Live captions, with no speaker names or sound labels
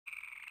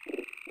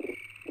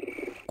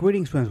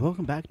Greetings friends,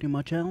 welcome back to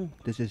my channel.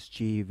 This is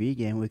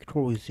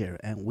GamerVictorious here,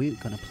 and we're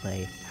gonna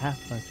play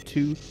Half-Life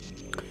 2.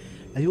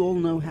 As you all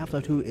know,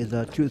 Half-Life 2 is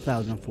a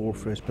 2004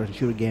 first-person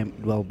shooter game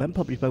developed and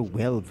published by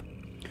Valve,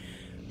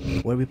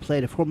 where we play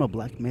the former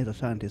Black Mesa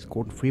scientist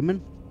Gordon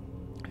Freeman,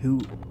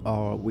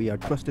 we are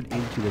trusted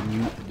into a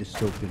new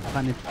dystopian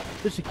planet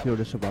to secure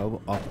the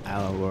survival of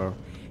our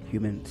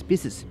human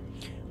species.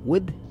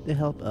 With the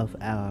help of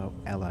our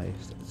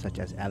allies such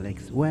as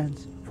Alex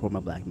Vance, former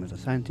Black Mesa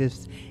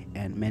scientists,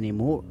 and many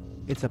more,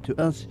 it's up to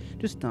us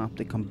to stop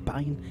the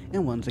Combine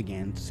and once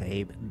again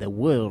save the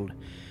world.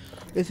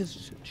 This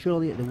is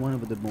surely one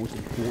of the most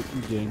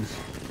important games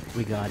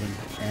regarding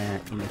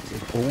in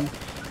its own,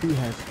 who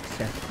has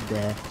set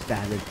the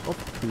standard of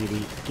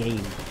 3D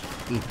game.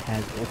 It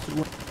has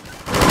also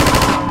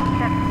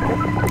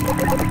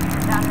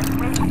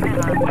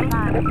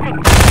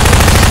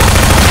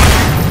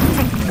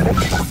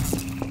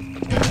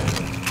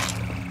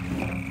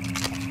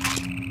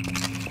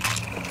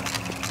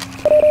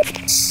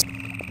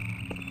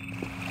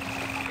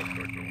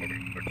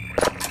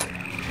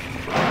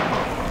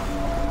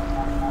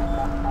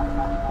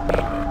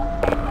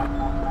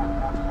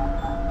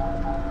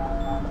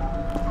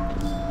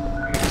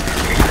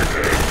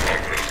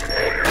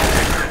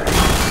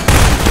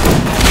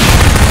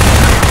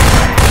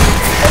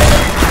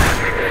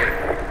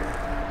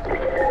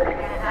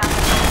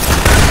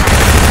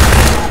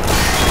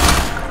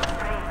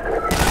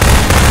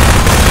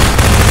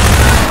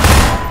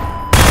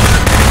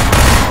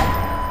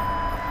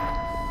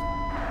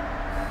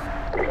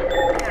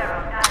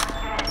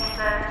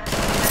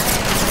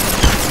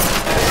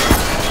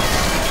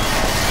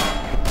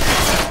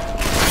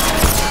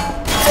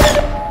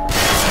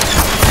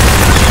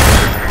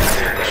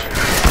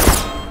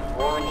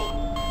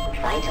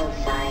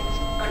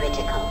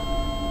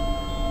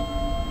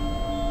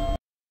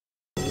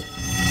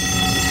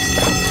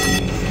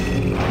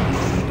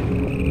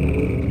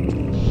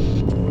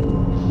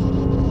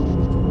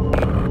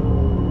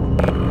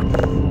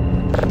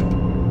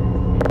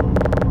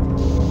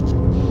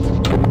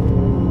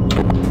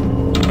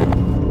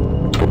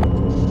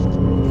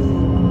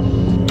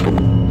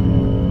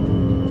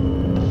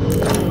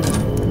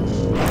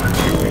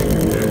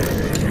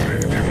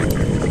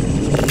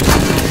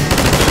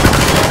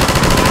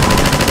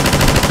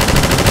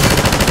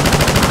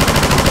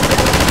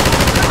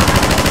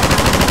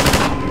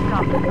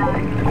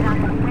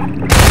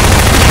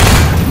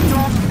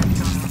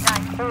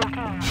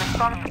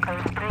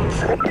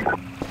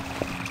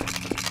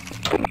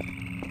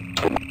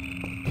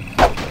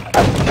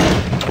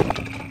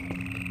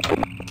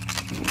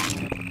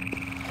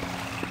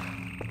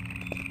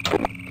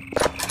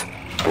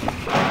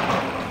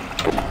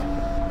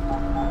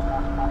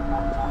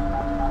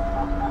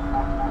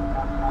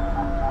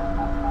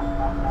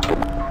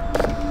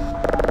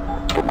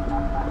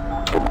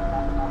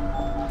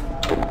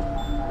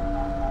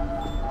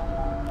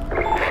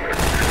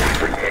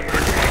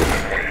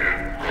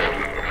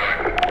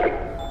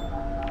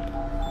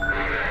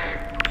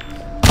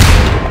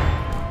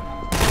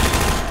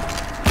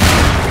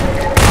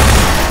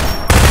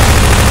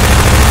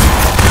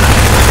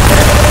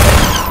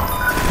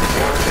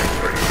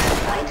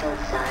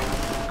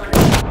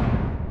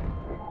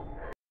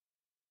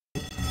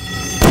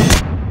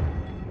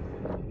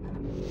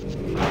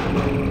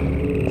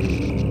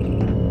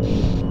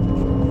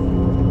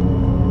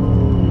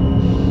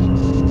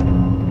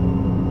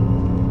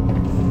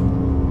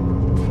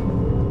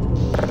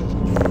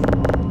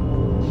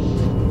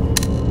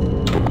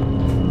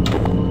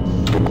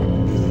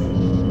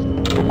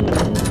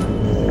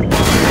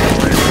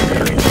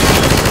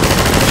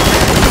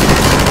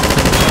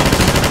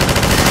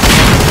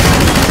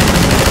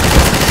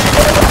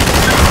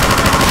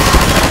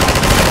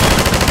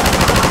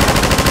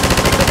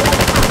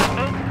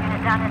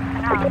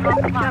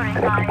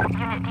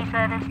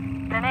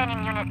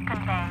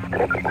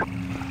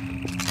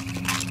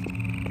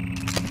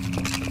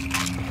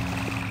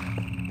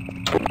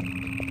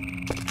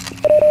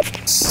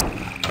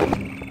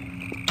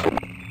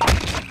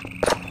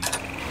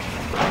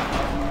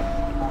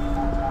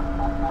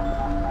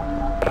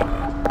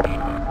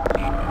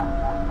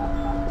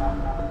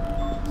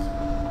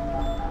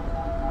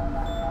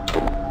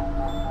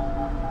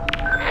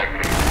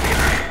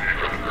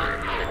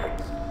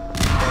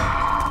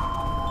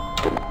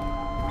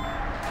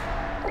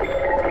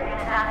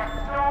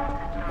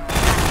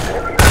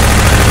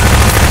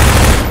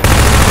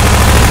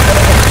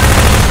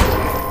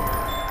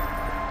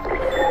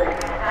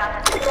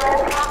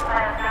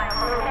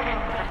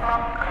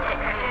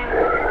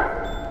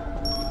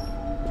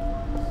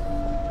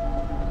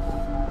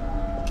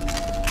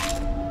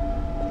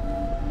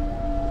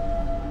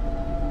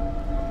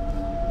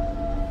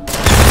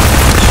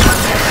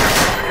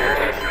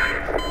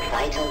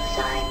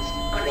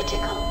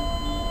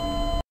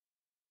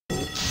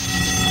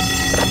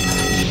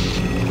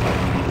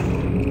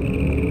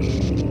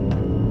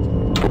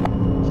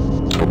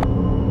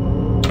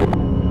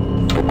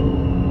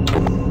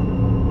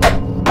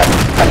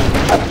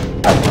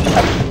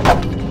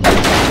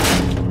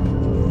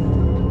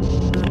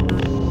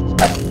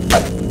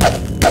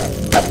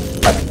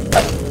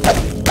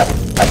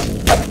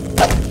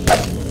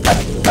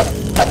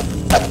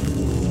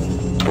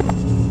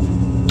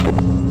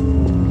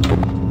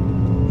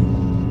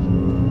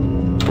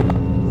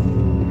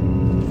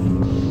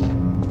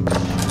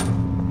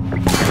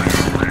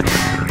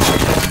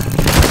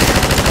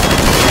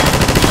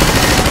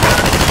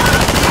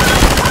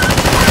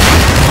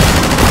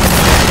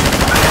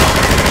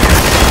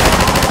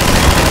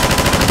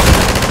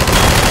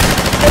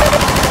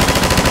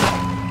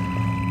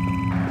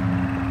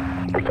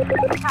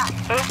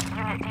 8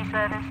 unit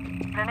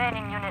deserviced.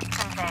 Remaining units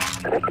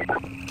contained.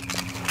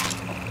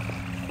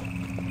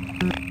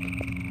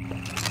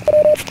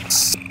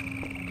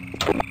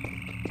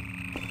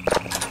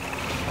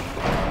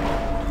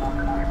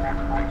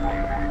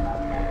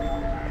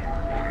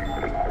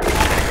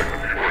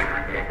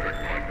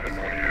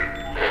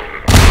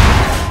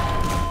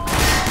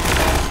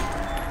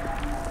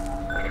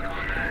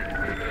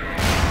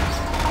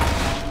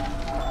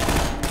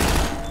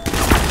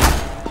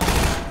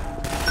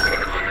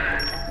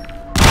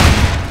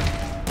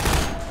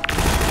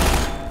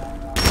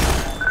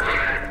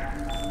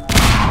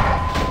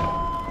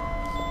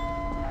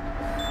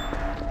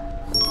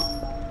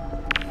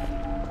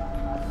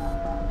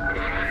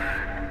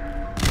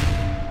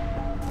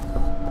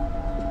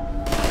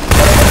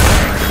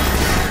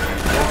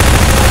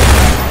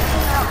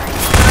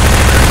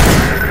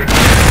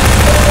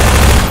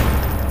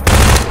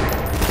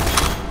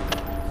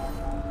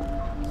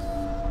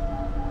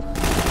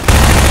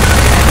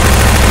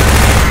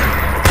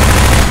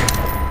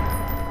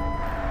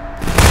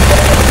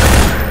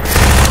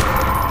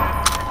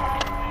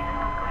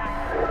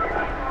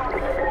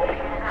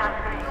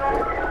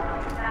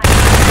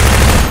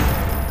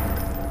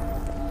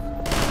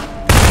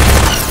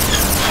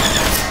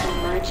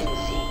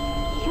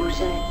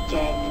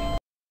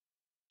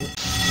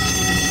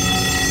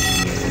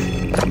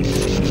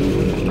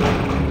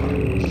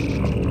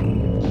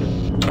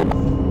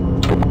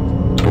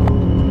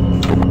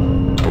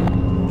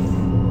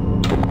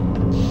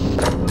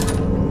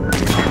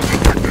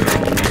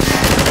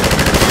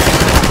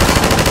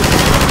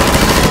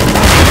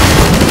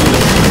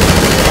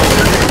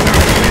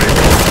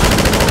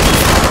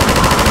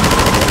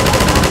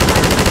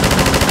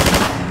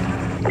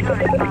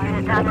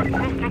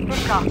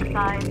 Restricted dock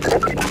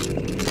size.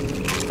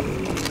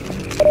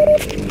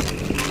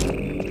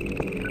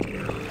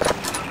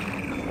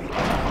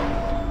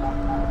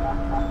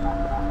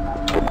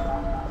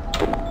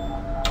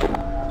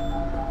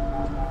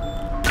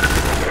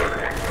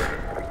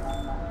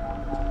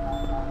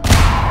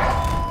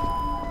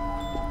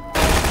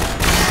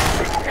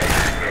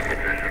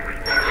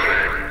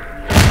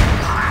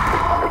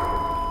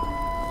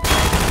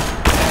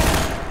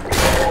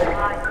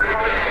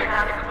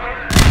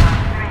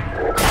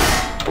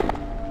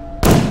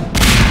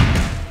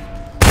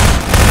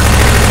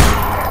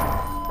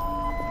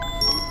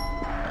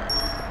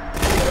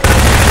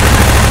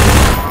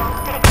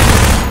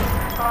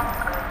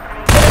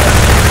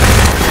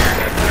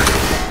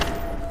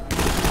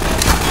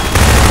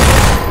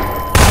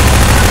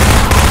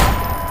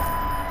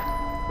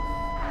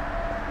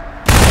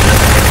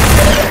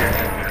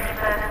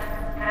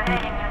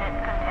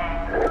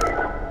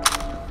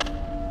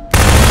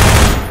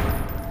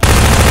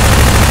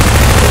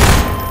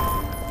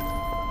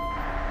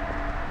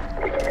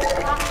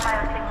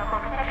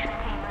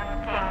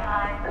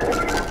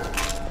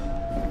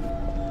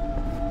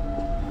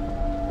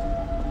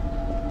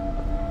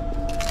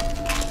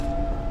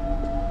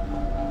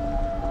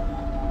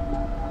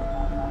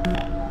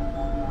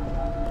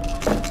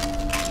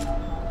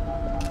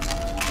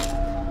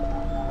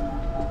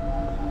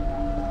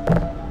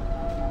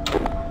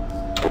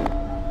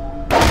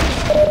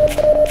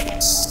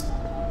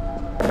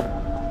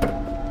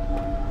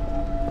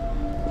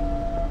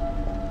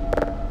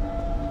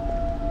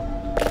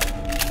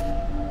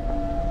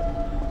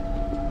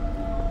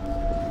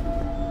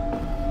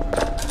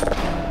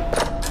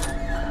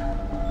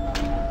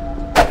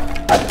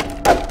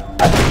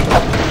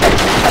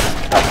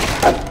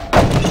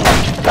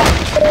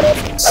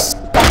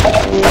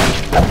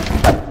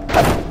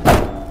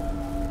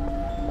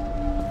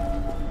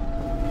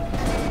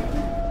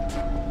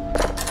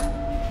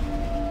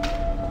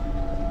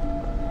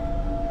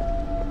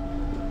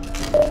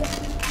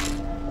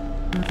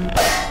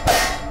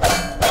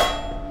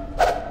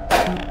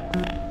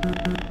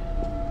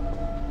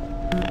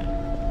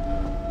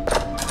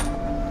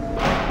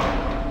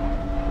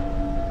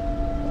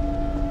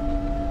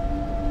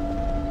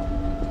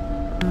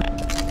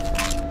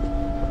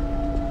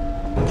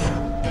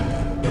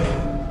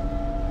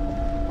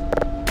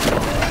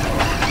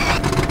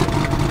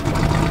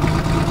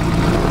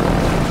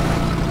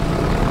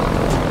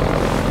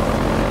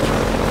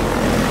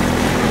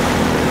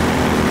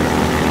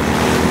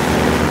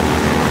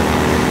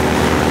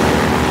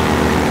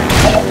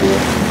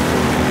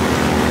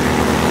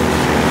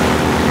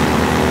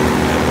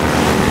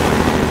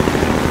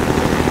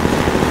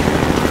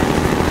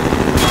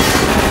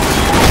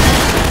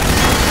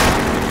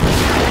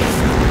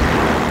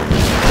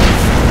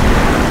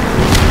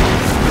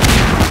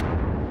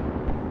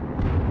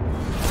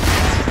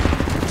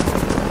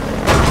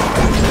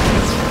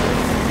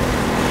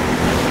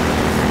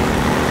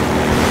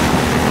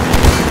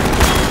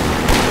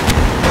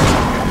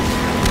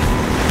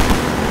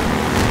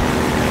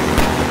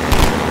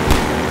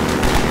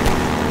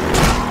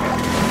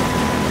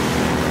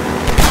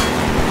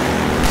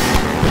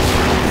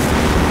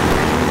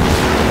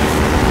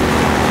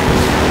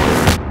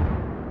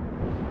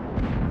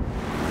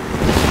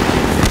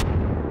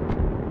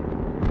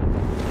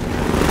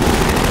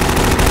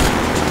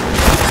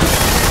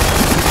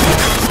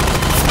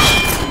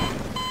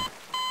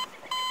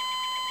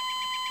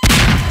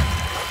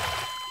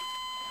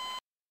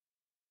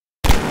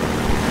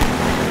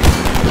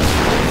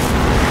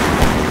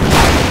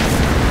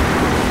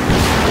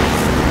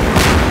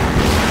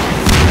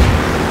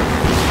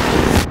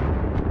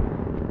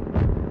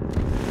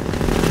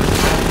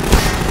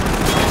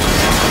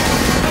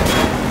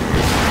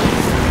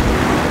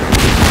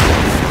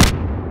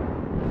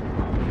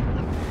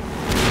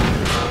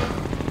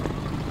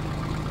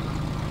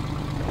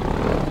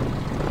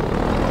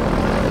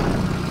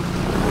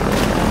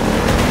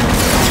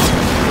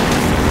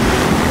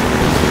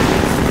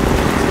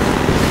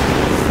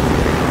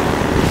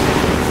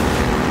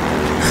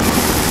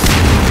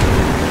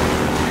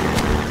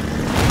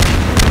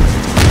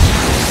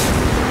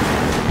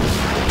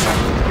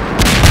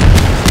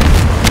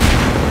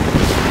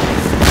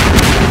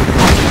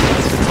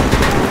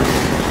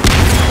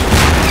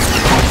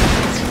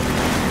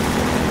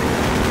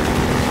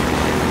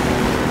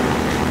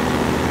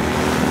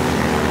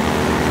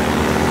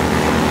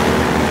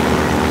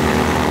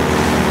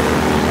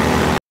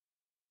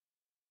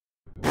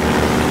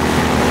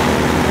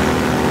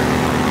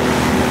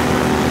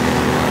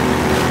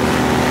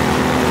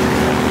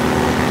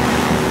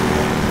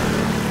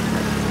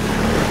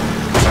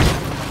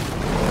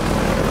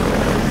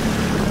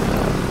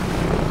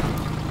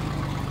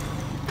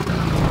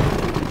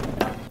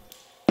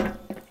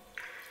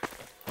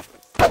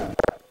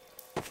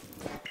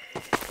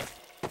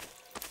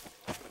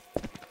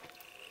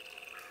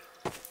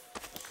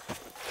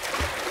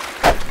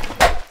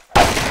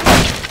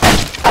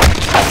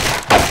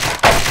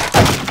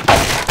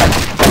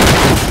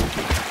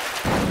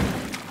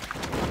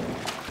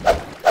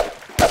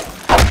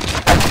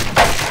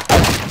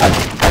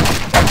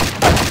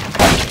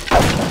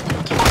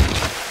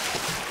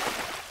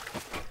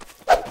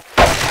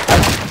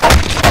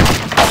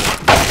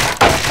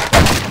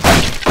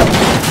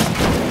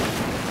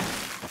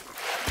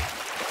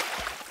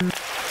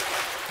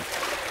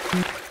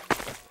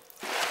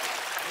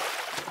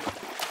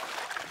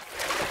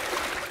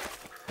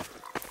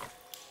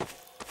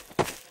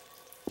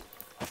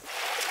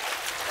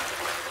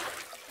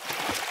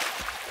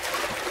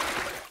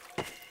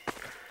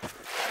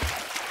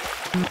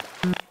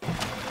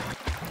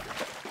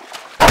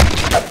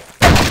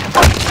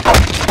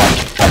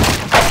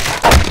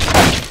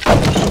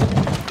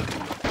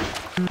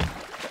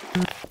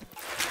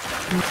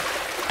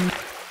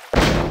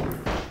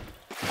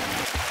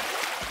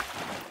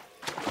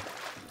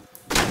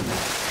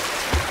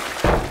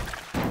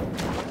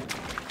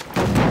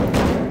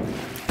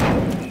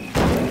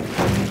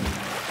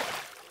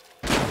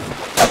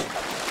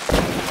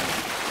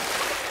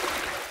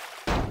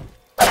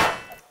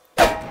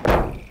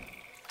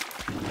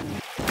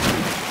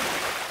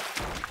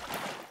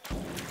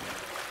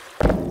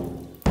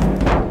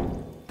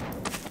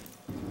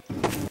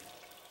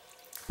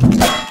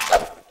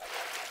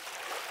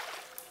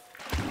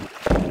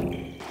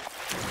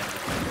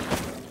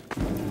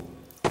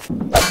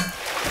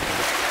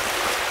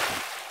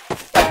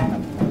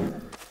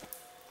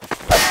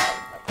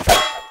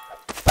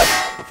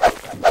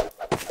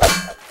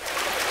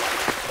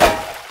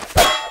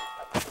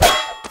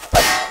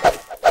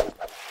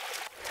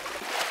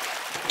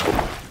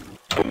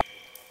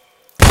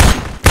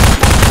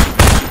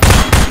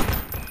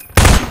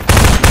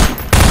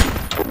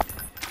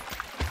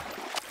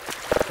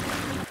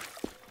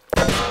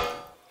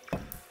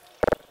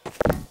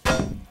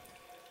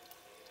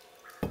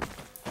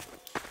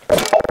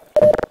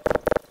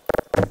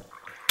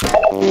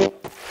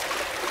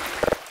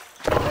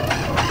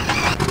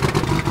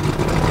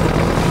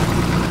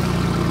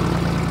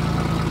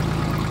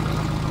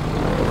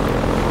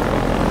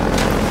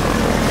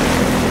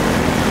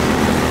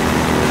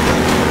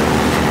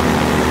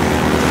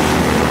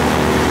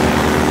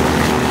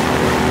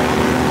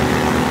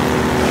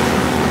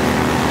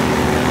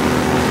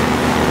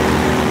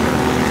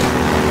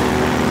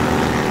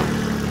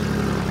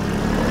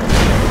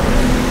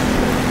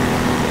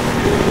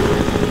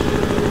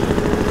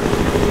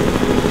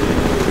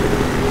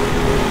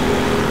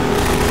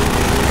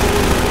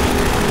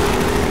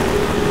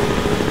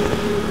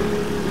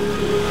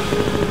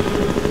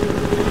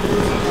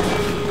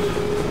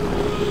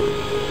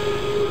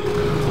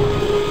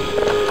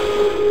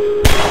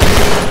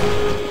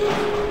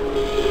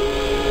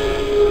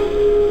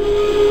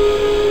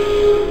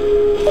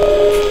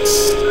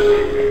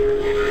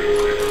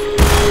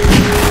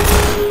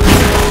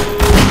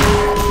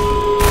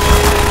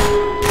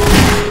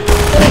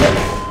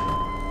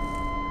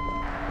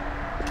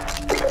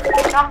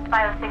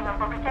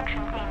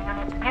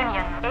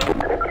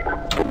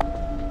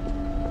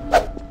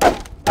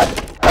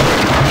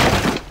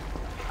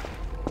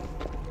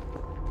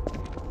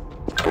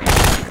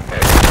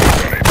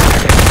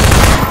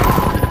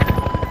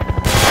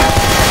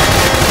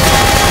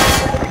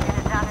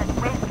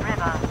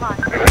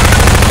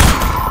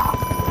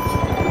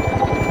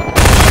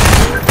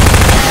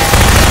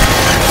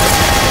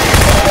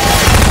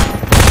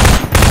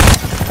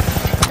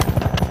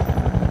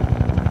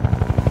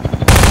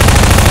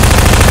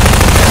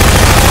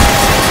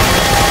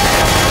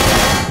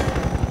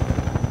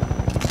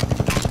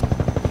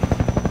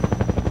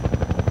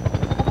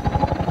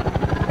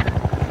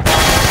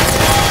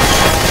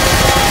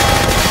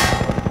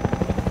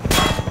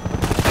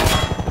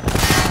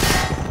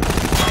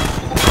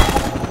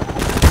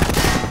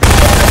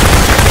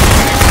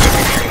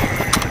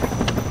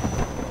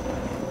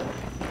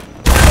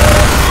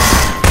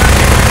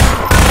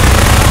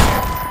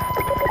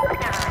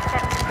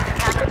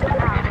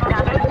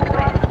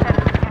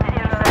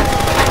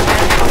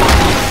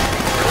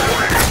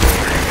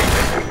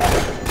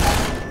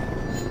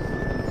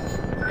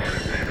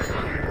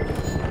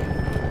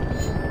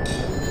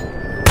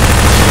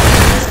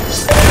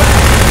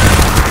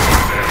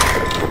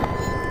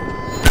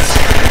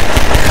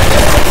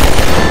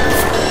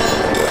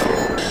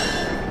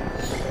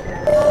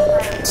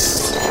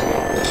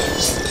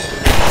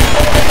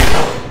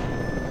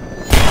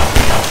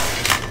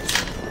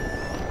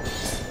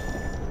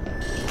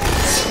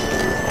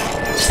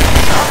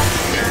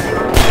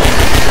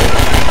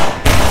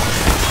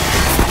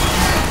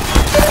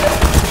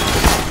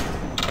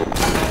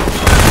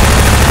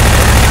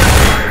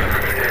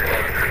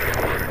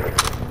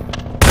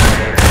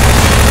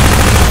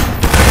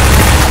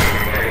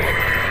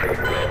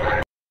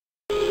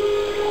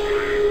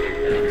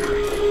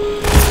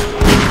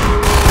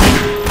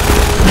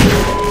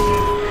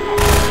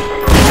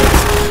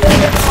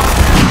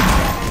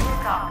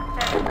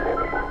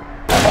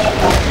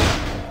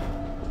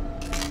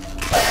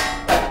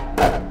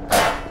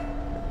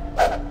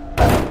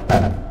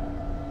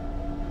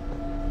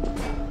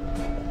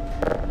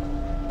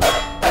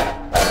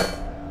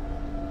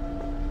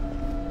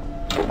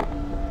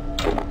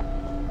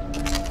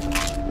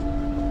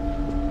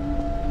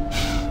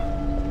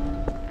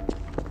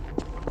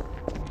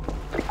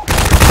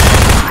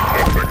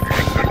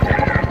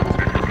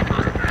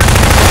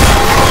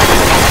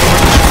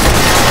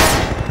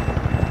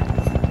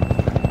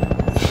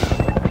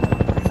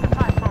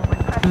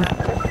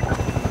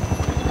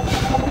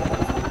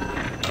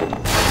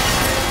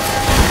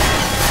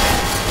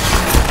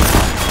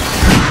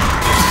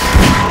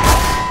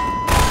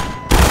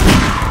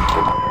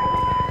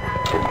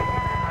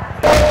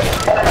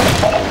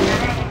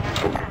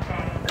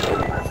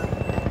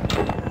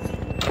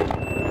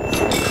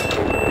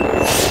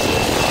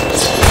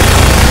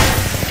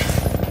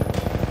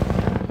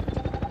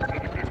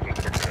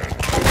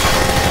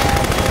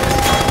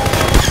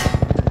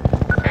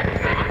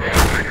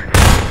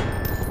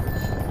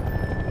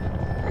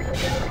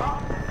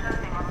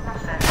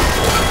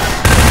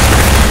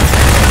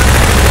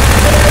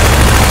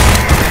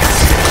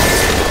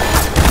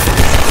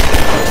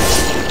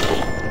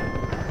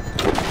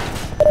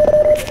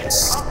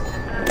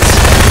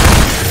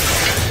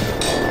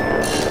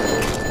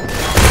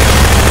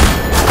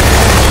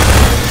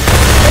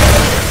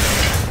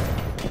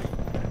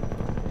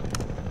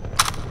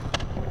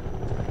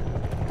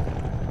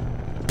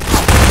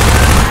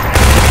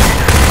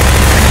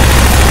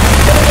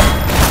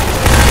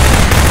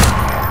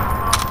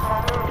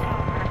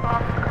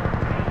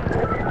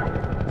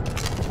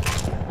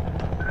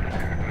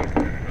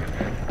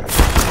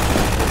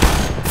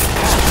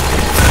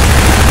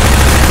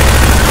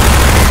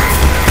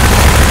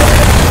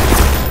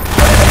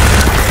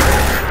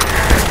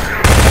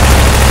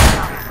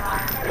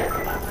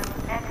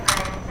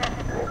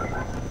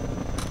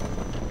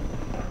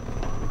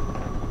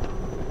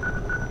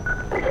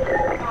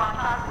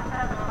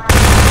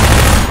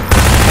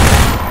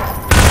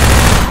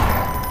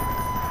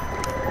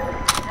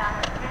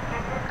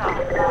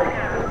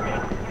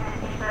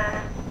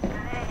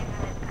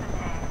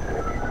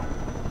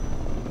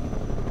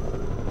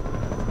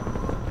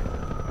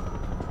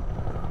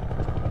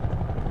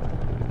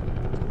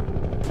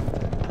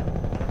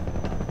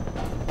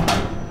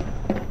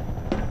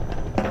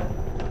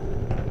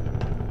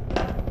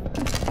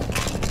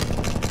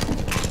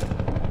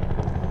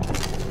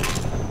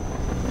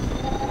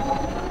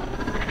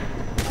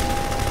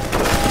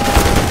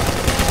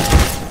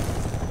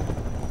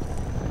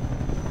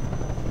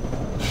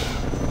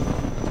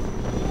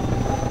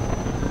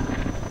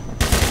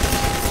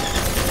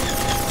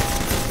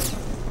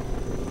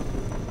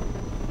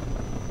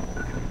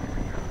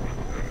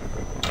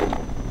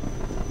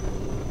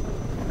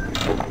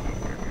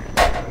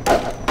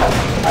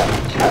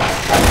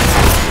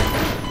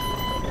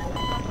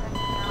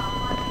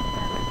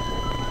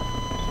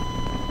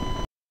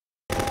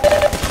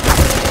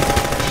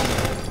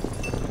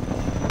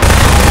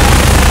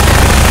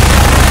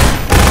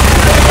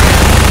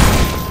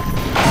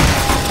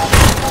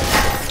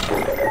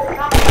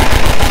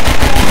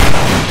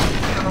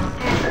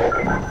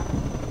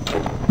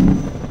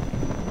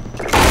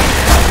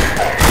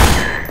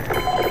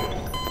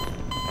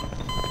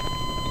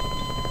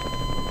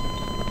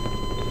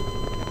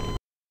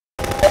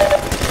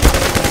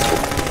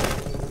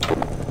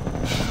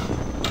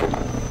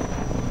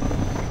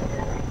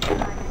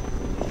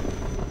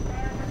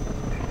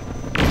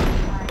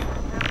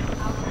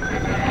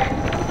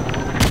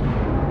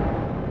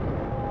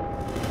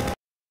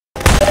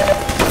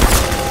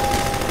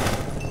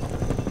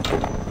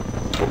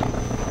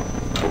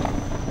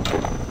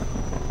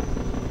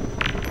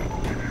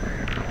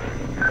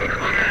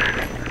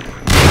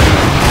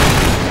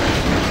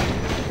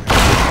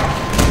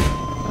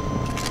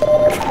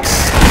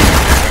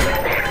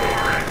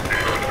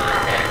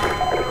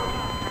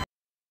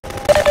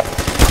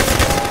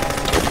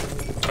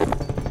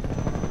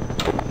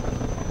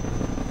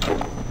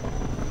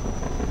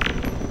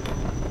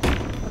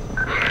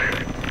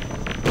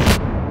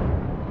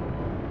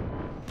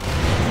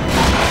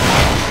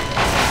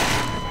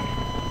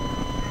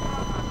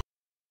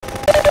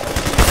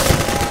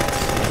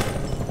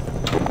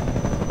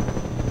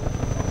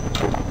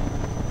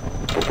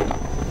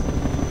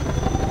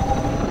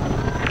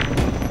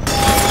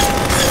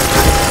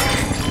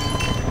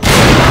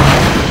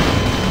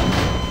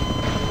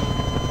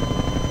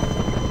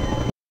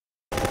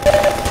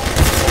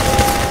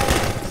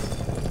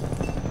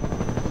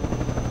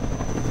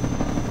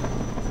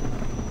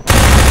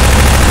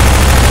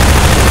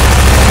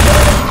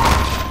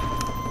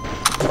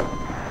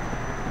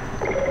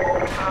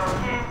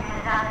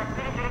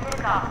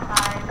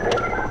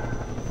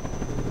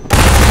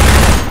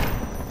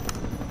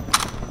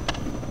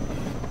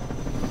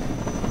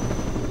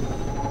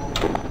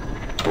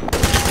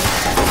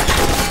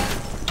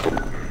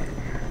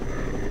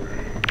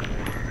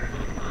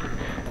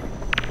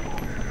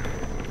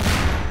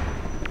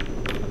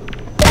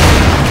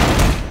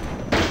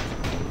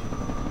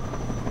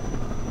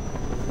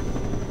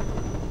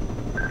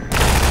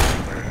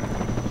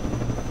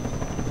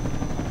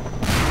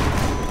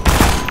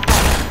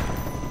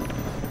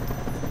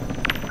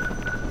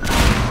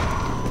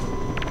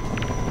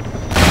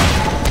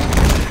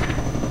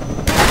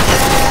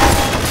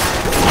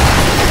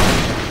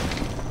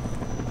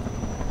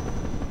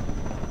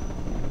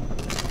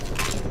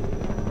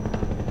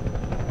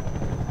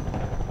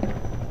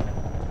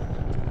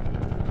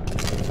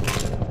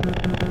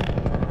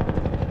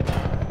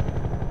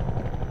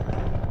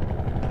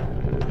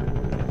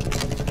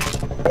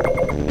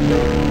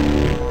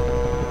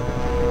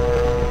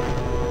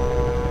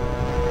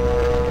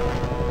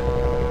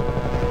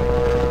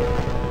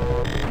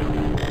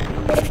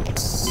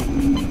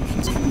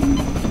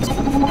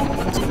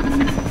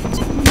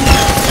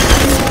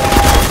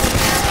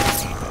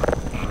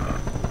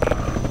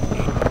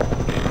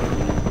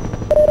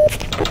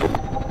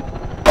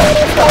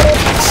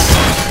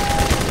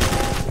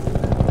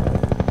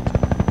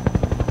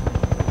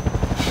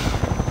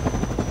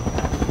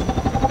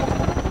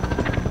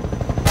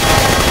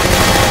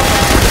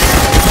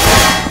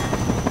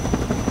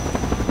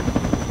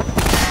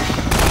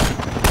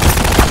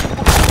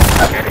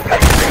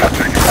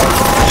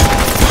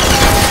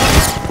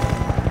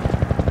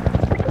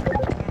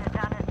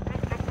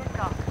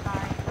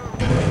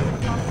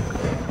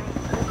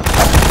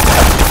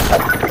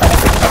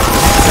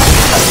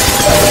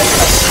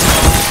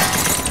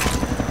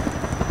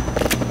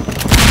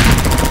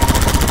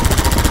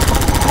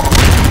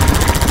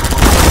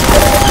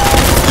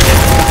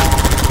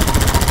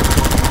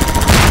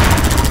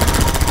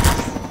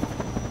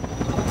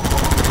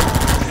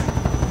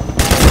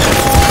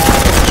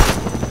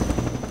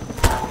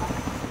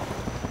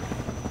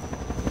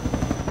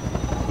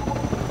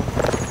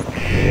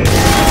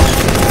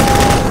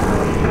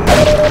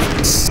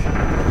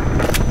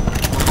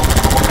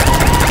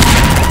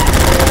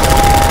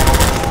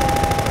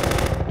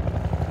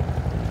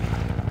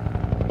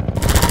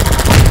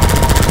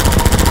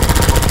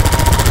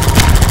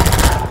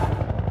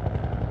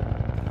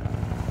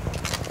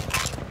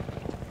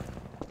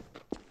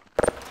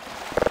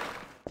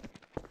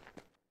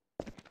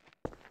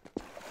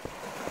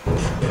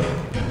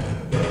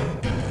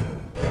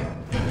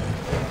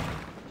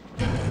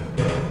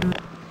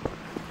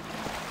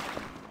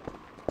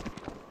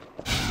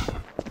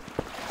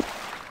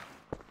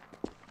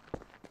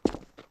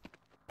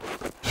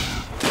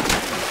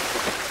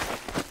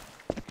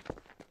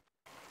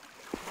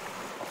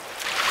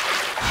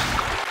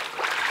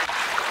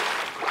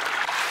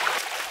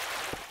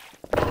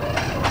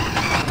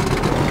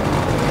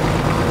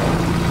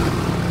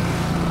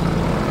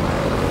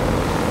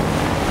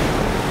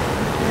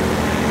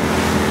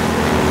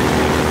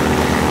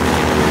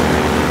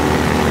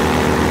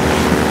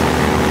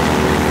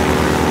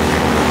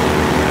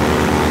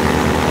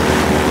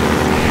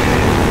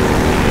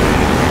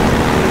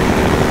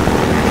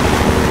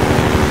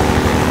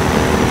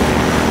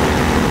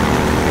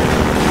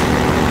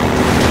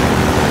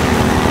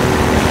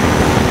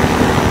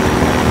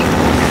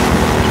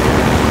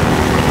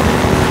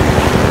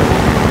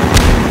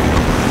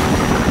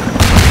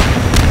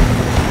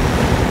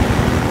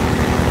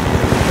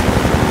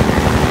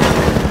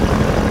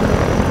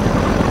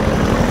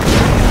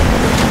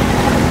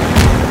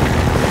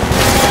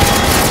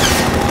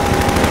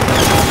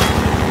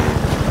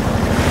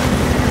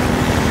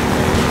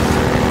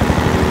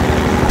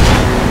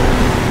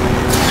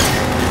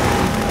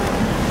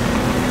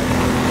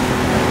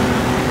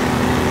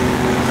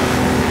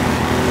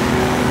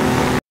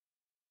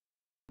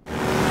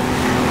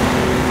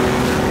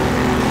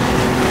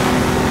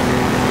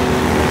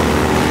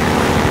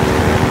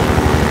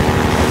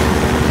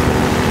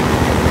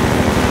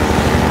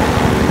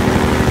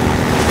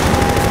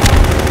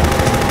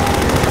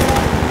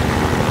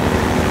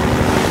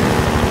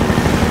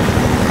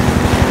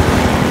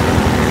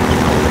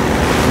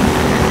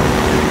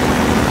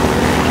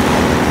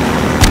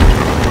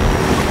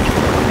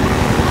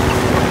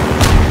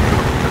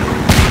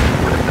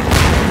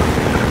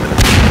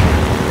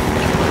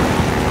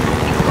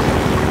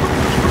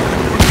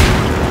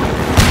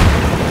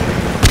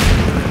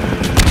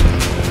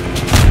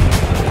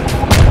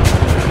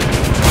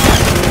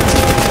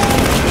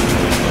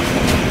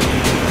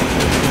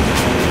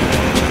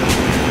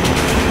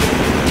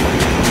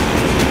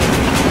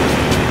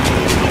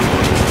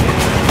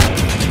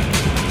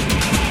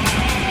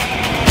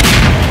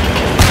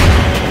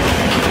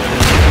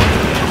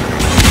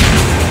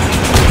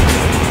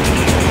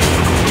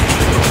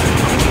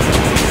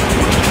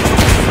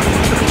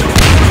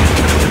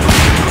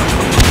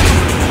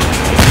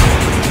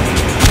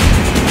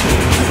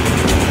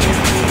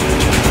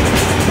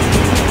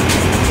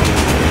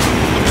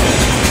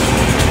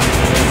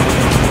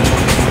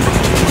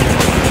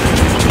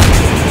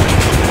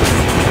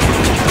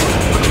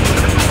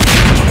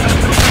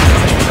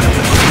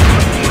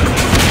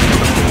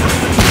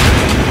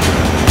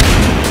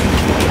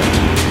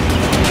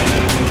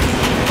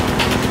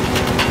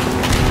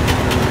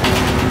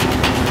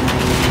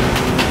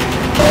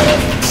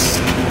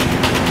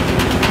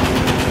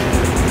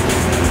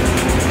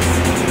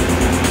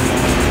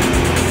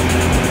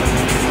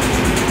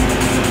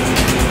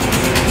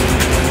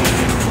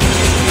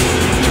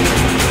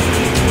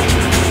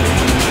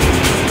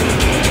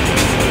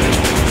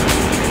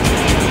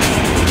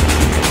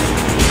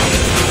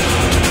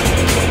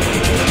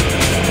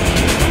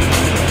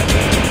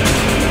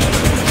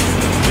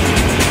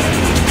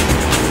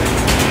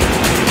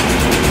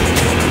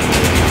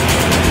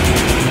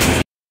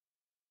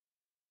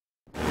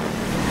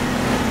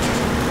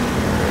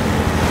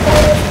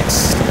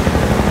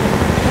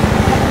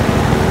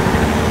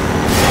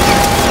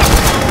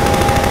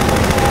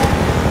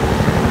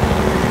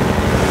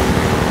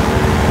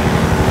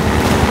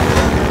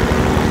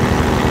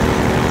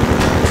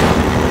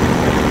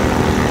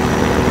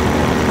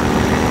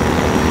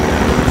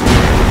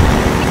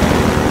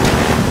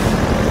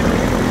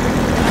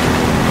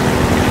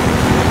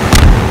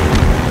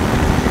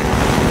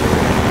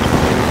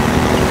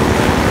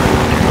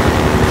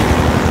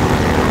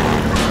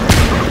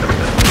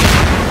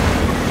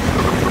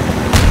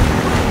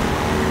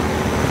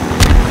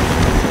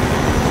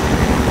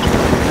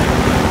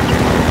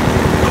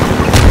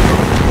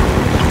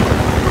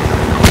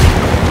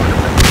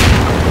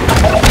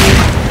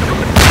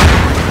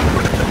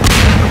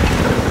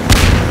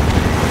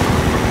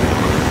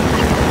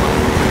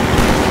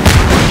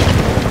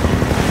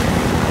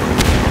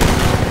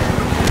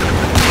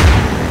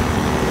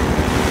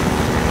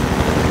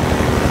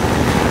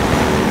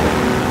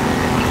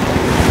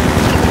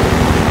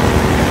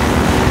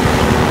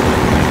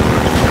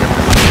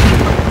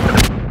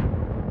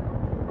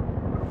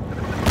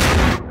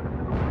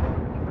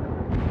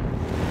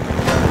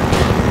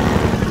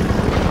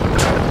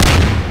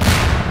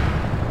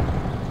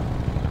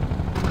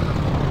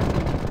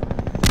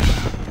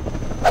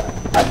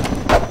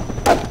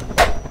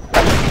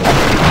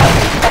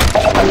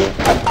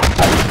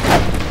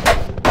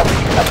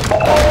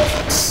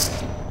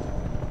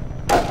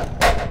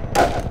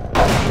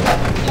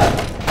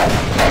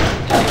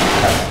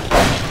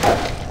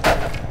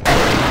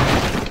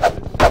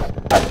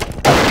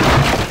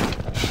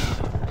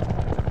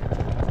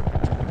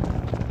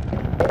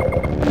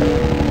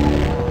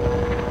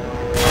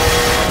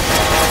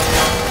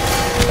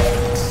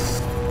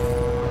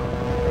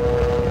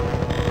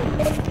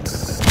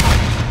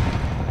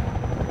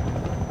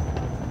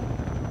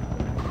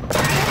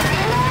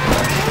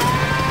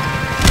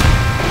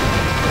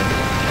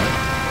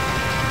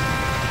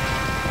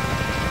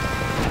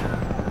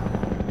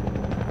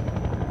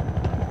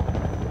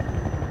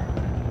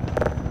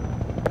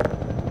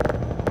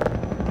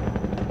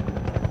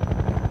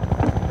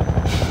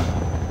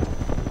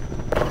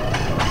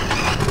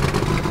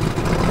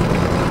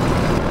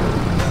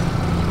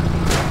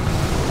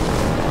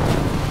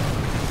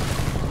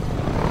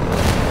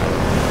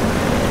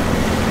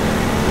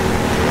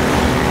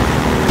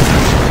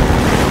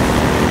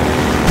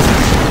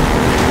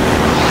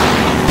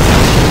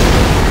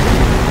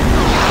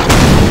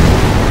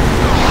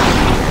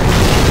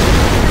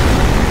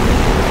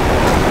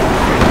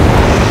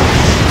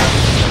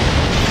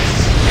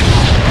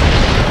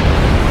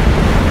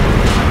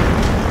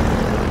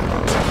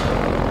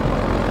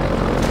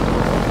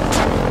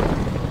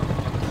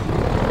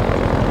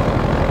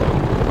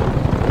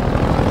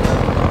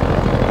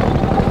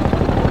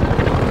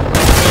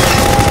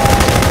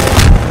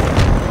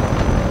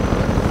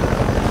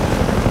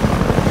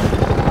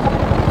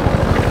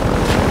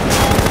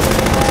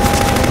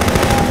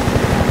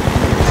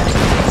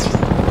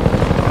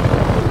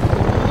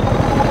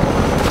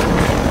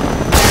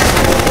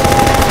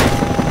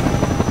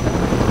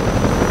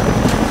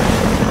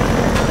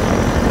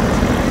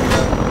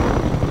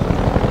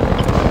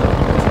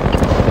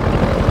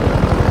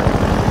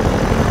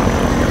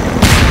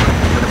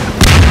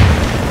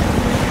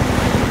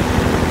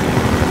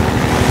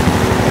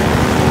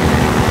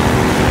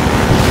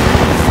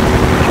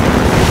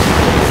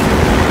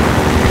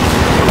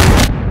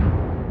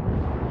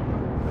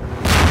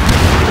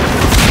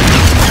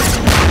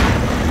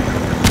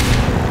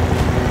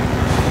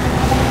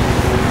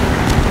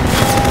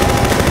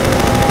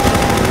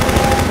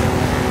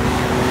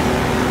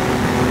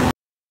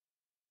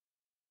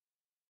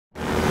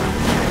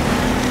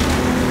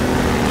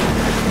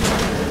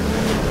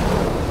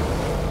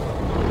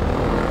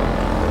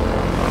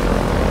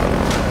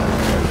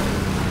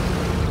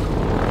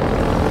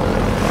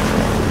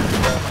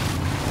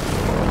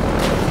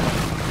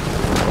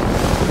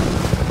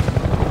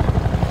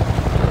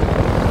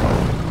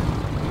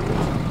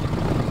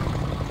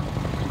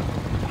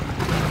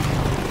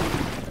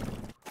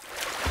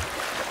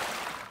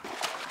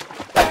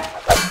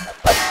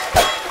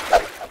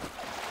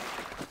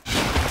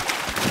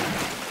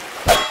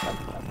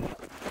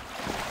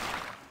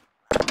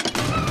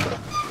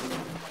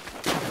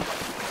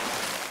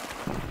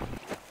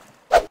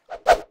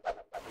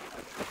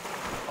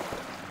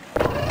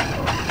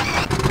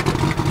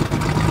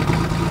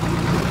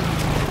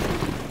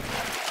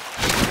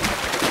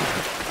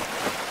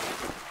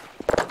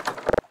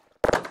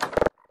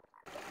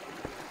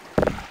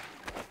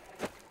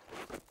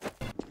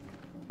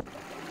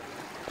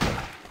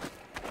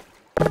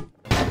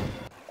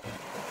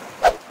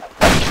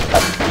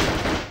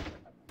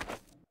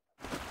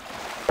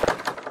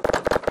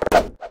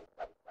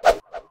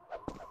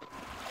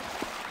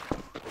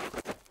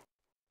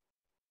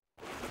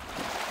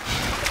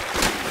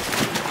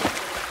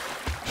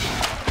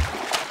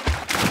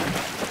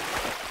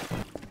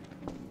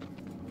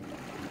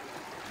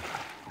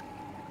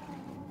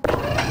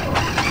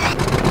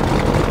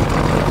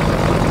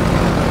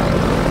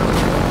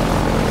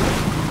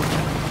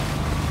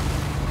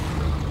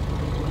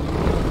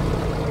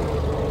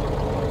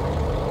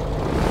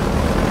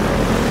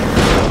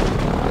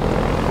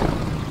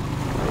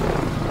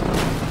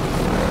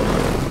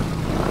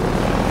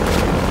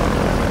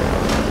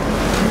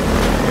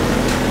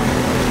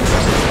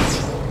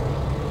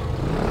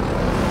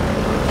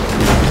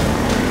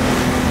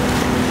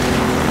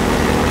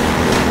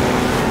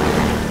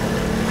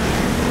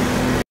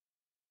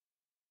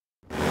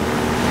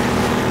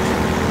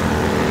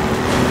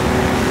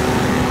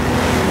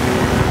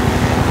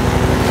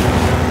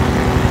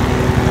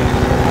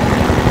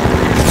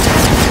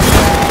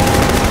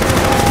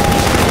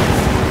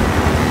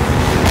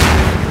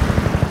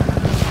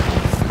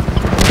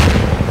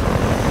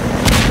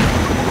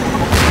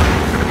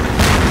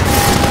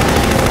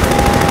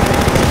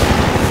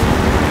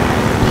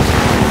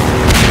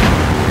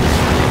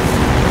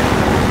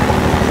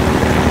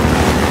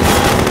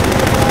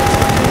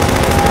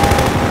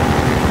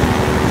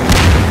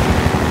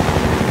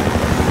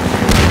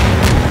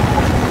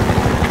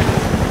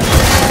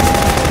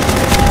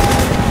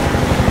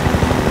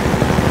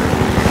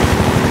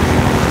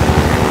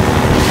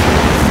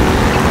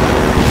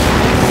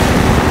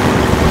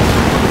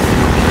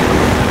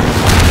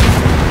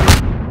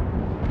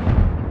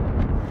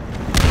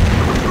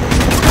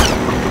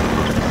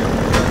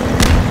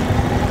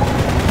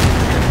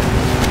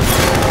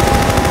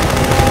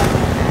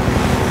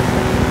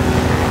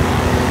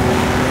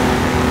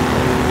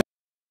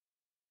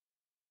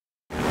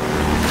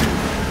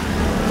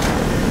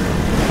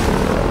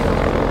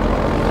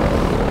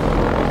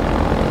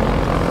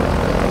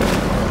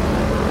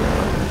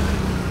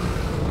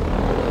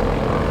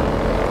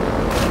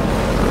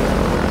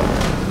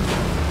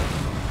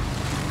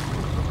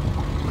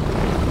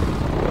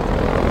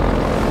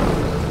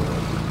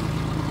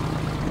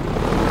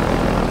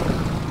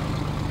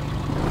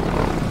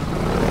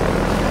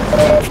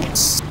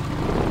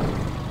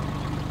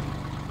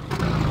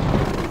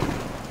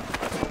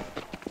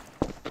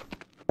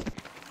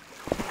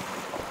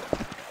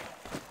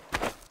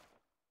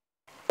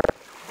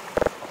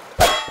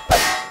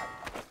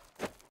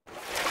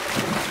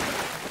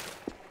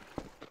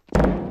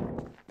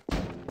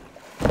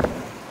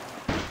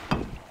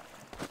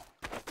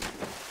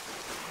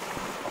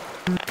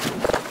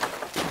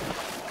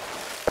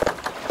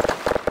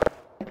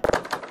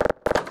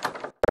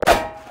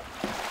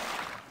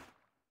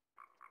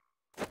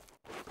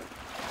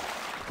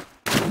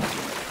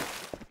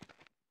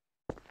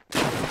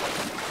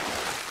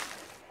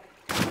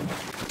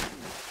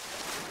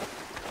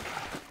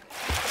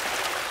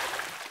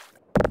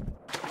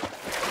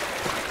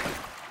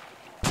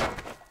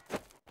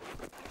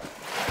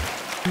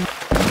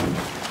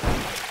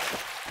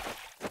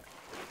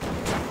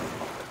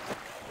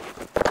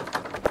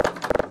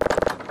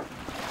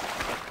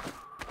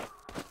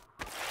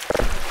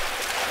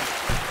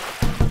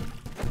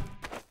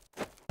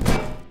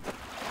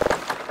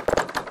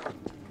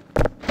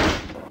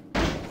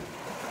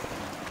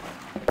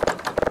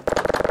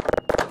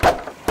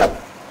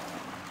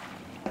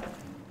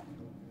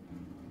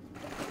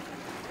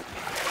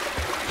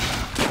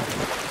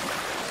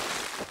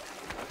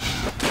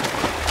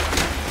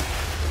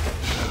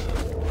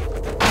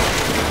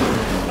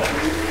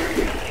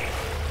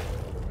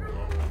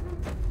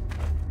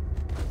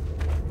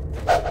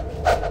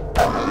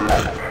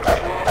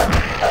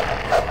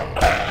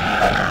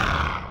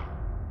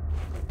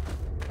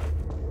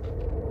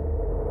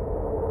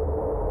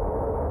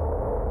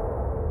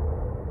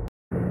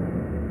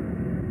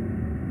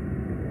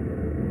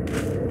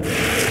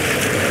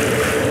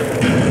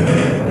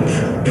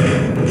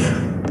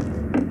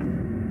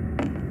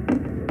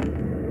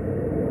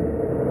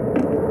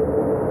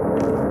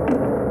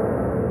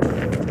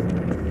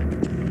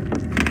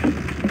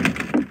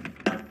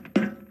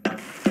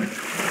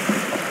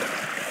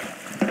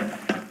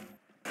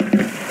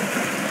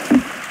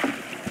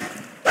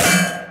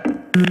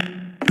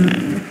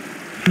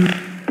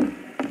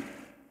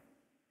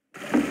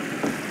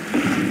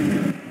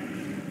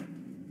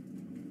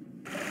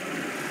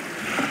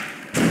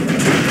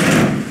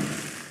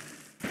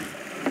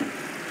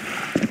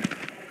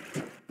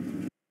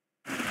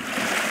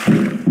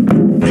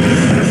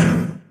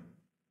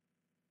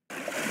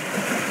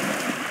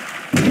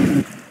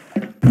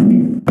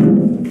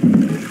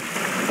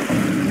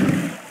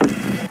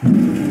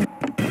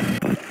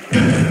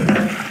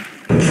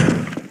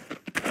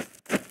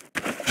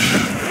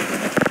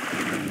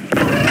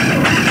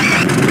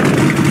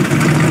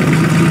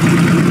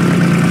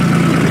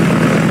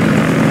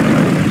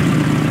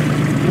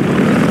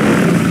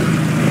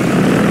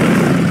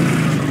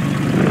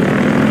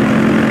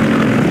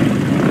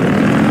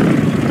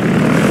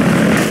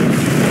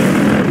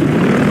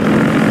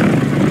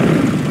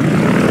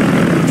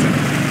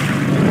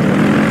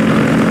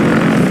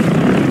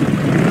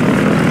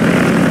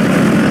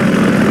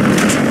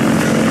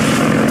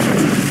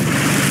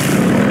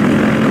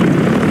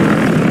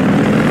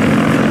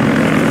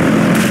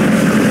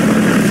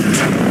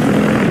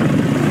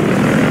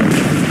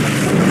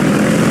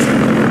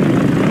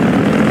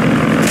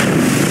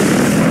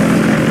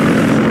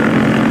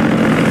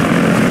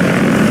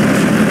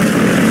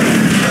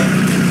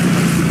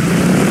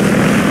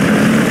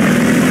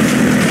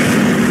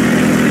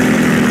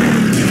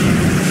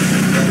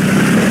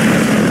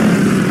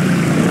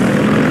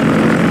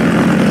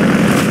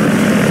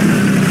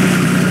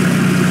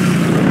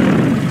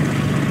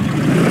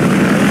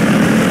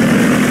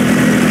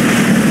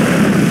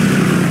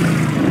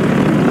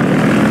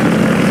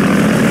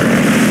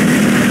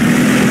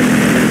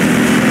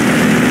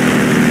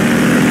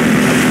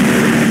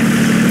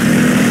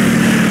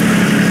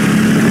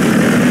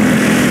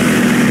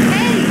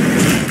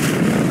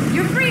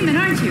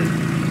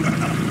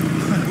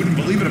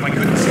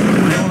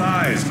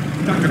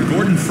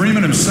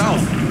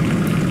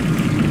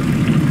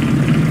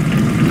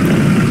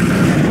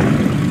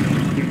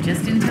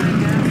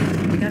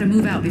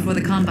 Before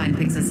the Combine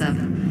picks us up.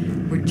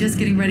 We're just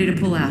getting ready to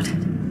pull out.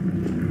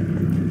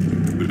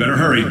 We better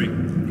hurry.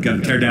 You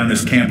gotta tear down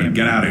this camp and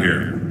get out of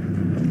here.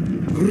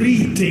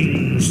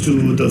 Greetings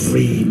to the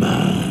free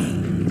man.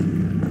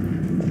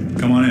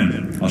 Come on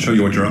in. I'll show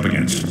you what you're up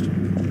against.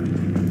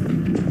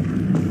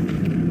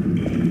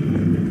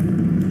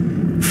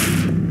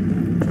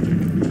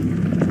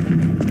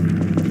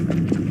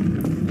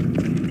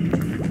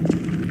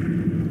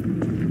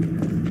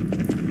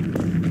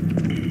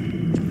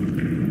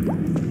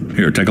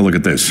 Here, take a look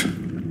at this.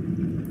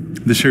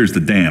 This here's the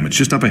dam. It's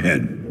just up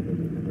ahead.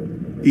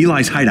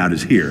 Eli's hideout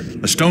is here,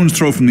 a stone's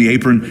throw from the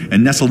apron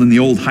and nestled in the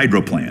old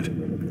hydro plant.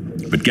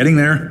 But getting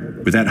there,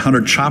 with that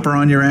hunter chopper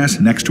on your ass,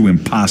 next to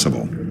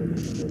impossible.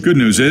 Good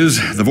news is,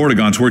 the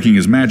Vortigaunt's working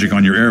his magic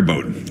on your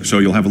airboat, so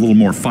you'll have a little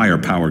more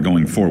firepower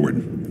going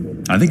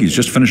forward. I think he's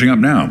just finishing up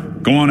now.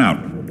 Go on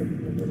out.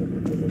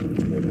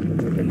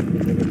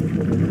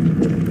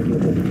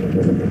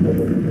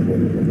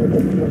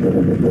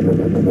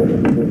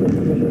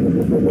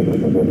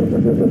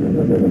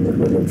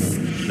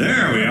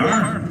 There we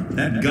are.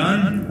 That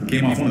gun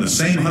came off one of the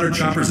same hunter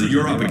choppers that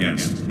you're up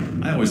against.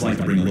 I always like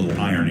to bring a little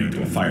irony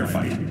to a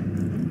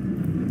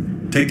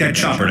firefight. Take that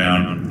chopper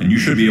down, and you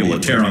should be able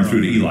to tear on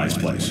through to Eli's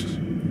place.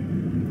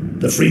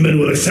 The freeman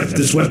will accept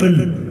this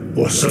weapon,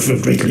 or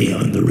suffer greatly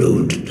on the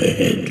road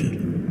ahead.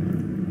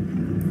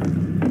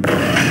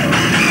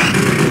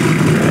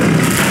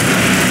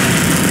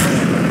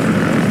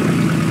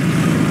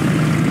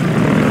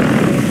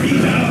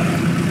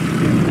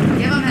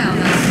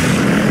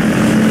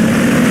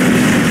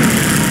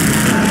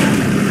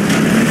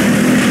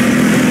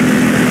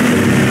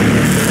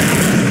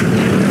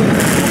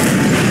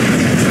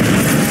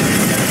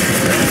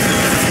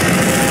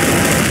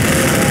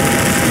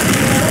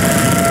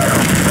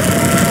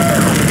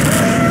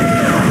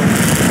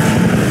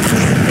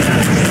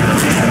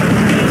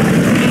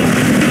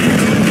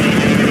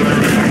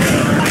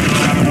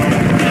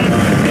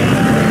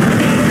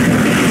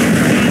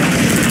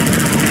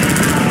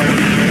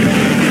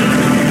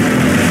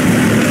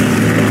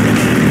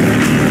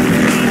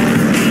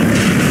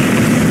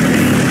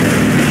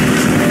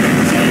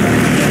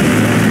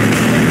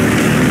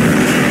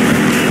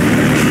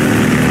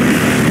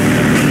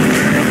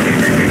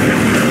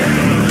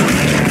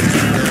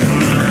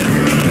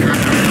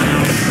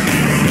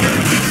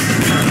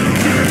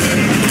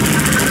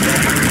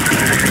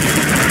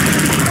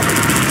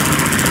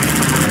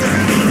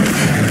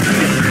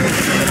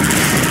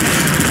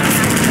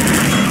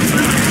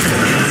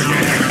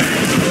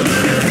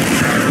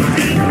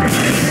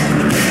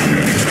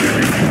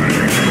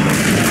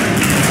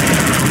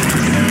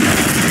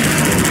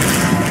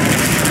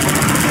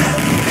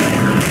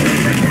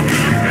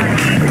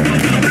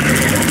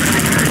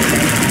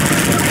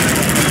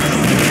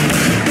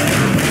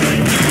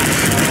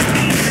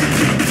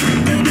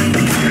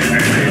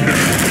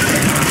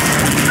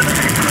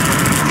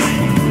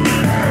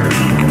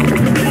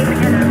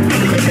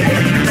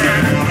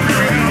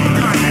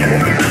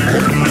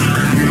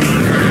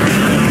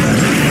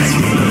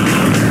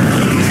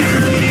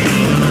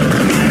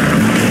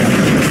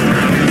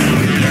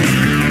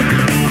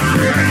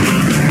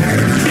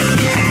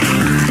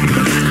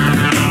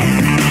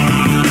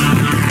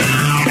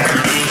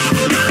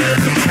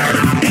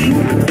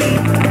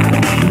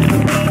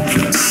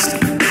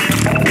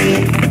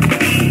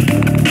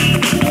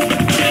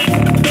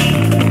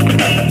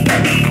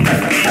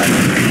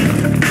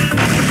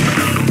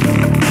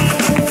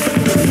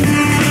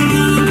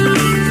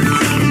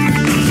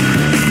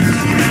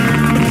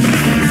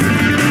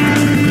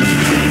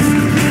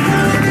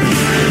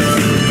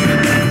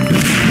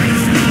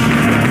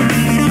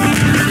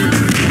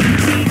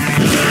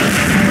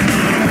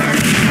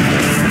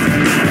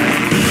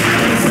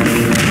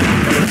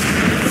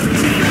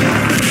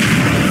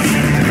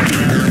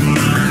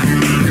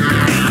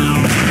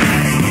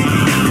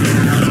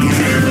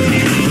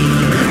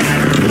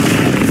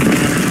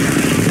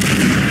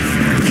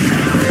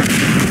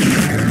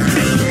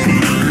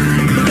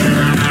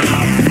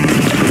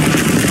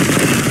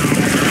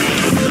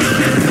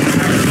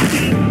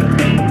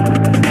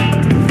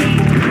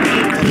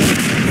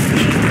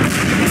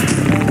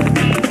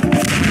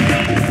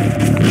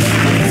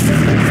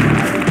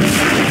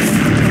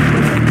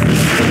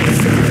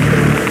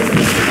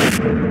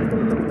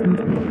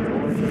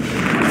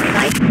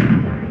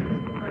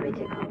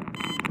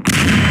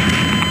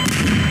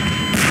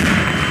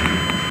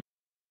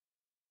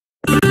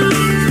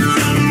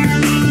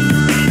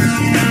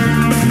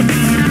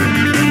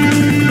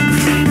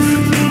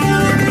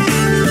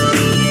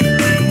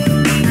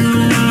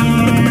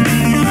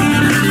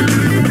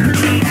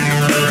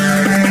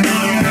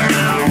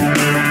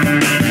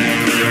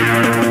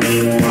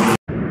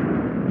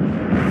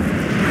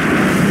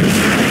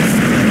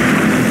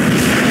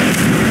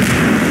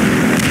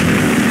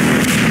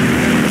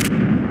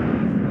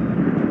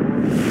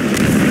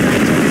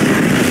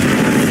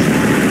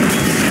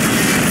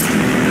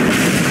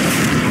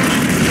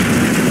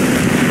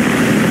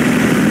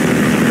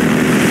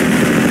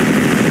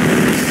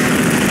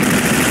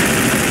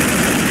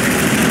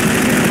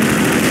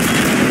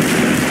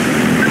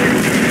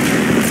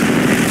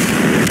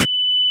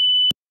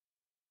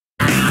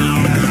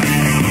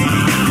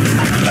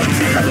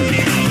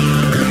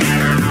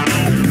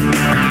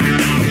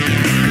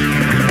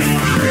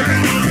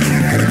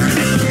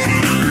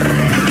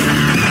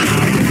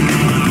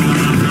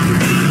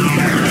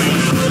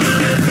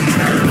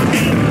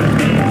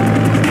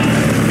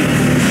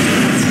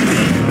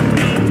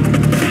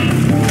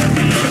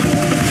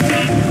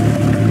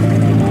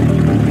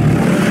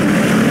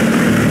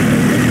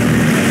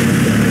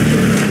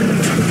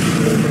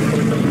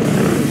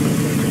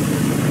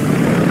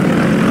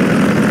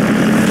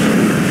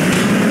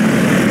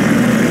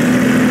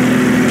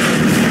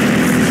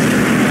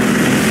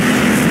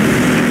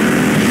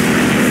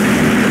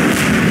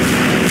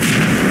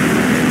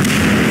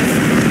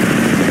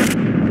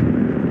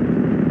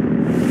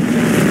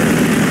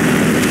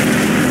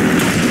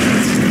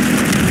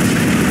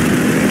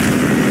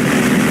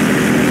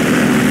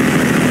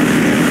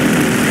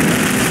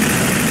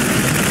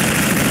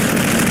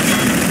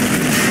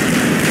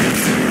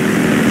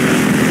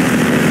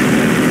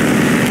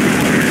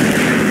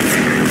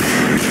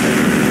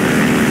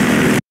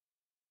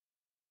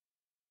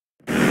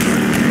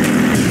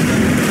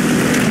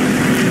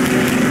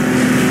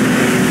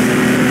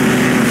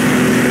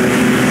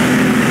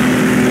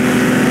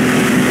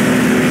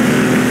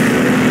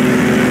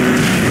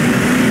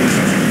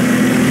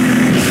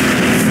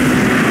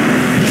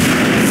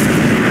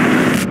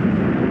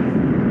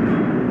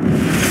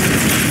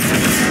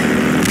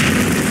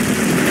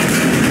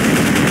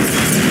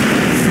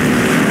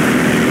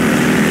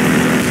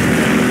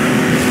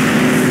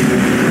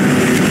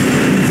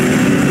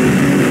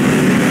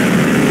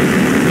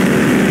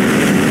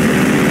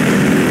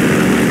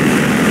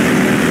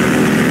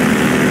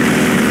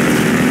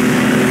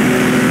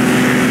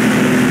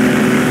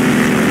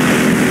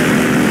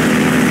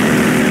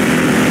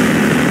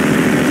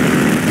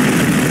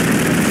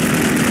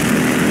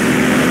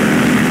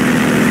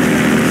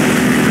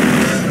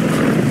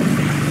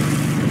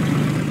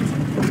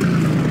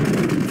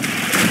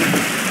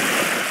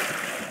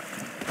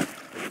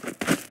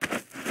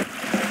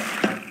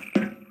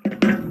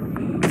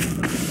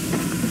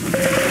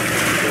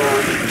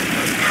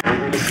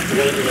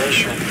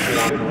 radiation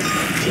levels.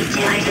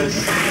 Vital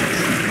signs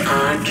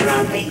are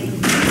dropping.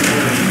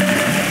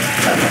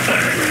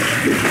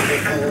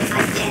 Medical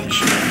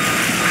attention.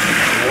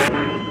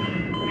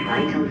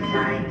 Vital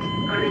signs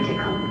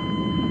critical.